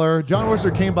Braunohler. John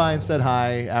Worcester came by and said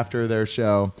hi after their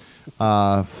show,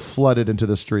 flooded into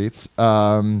the streets.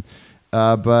 But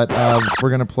we're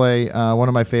going to play one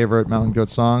of my favorite Mountain Goat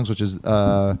songs, which is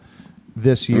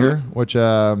This Year, which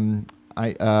I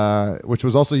which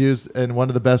was also used in one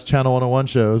of the best Channel 101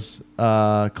 shows,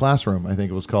 Classroom, I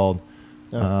think it was called.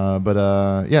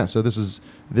 So this is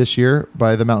this year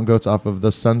by the Mountain Goats off of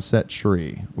The Sunset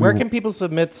Tree. Where can people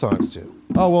submit songs to?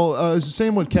 Oh, well,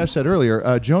 same what Kesh said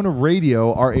earlier. Jonah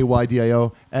Radio,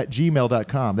 RAYDIO, at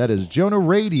gmail.com. That is Jonah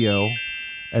Radio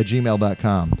at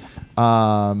gmail.com.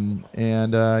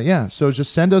 So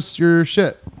just send us your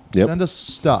shit. Yep. Send us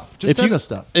stuff. Just send us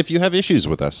stuff. If you have issues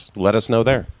with us, let us know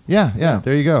there. Yeah,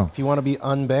 there you go. If you want to be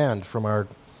unbanned from our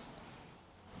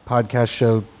podcast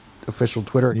show official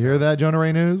Twitter. You hear that, Jonah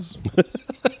Ray News?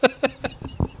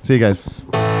 See you guys.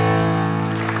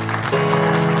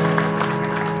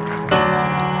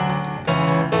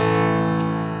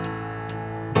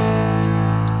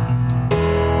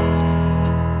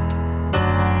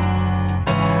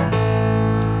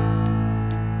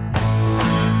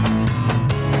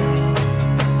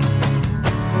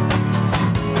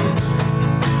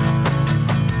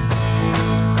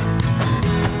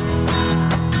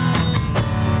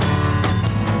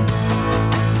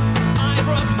 I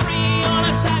broke free on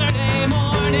a Saturday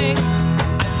morning.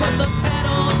 I put the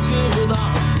pedal to the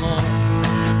floor.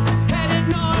 Headed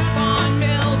north on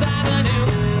Mills Avenue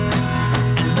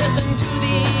and listened to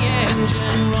the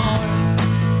engine roar.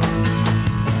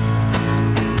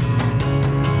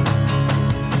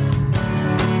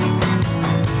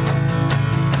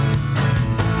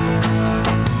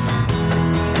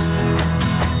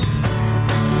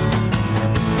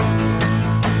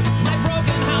 My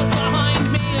broken house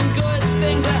behind me and good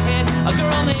things ahead. A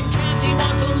girl named Kathy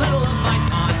wants a little of my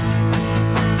time.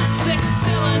 6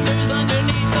 cylinders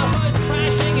underneath the hood,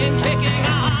 crashing and kicking.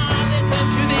 Listen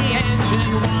to the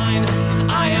engine whine.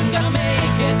 I am gonna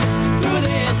make it through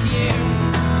this year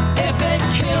if it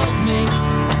kills me.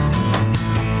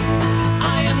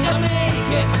 I am gonna make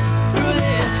it through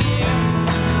this year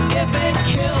if it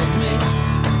kills me.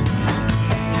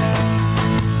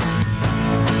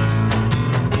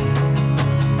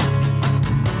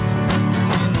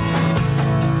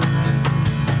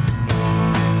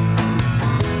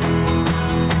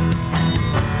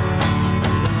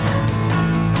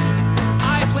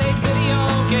 I played video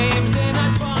games in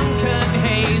a drunken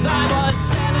haze. I was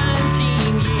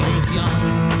 17 years young.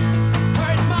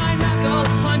 Hurt my knuckles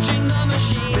punching the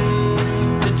machines.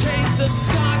 The taste of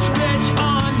Scotch rich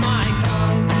on my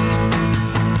tongue.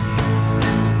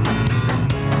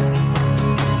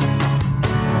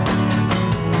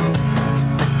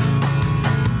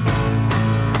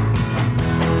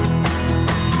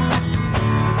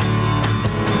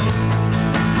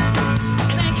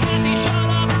 And then Candy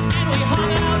showed up and we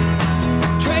hung out,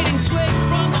 trading swigs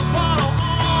from the bottle,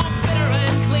 all bitter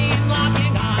and clean,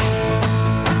 locking eyes,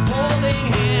 holding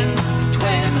hands,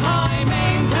 twin high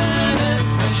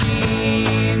maintenance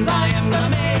machines. I am gonna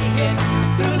make it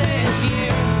through this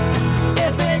year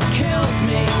if it kills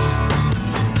me.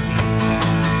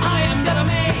 I am gonna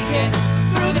make it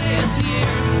through this year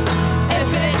if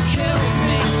it kills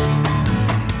me.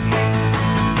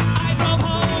 I drove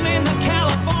home in the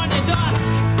California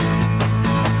dusk.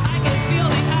 I could feel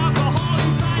the alcohol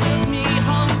inside of me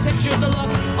hum. Pictured the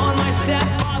look on my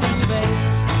stepfather's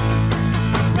face,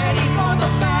 ready for the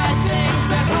bad things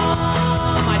to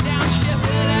come. I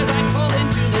downshifted as I pulled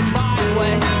into the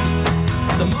driveway.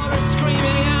 The motor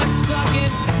screaming out, stuck in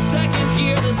second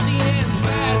gear. The scene ends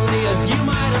badly, as you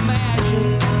might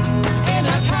imagine. In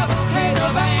a cavalcade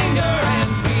of anger and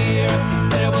fear,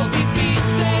 there will be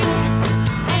feasting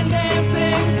and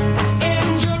dancing in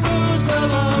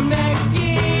Jerusalem next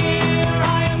year.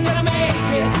 I am gonna make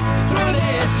it through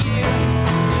this year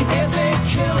if it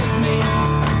kills me.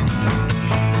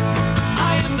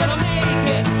 I am gonna make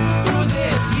it through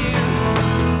this year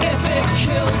if it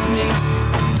kills me.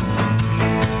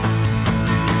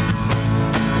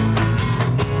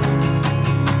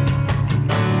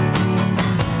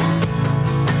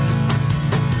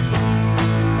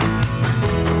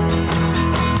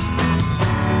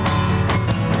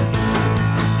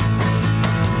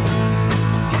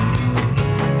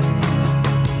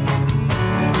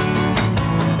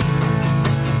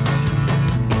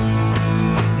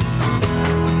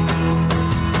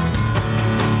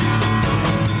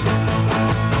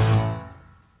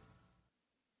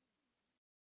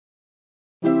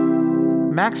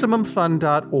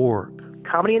 MaximumFun.org.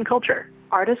 Comedy and culture.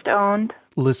 Artist owned.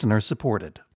 Listener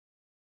supported.